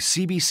 go to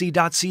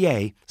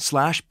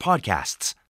cbc.ca/podcasts.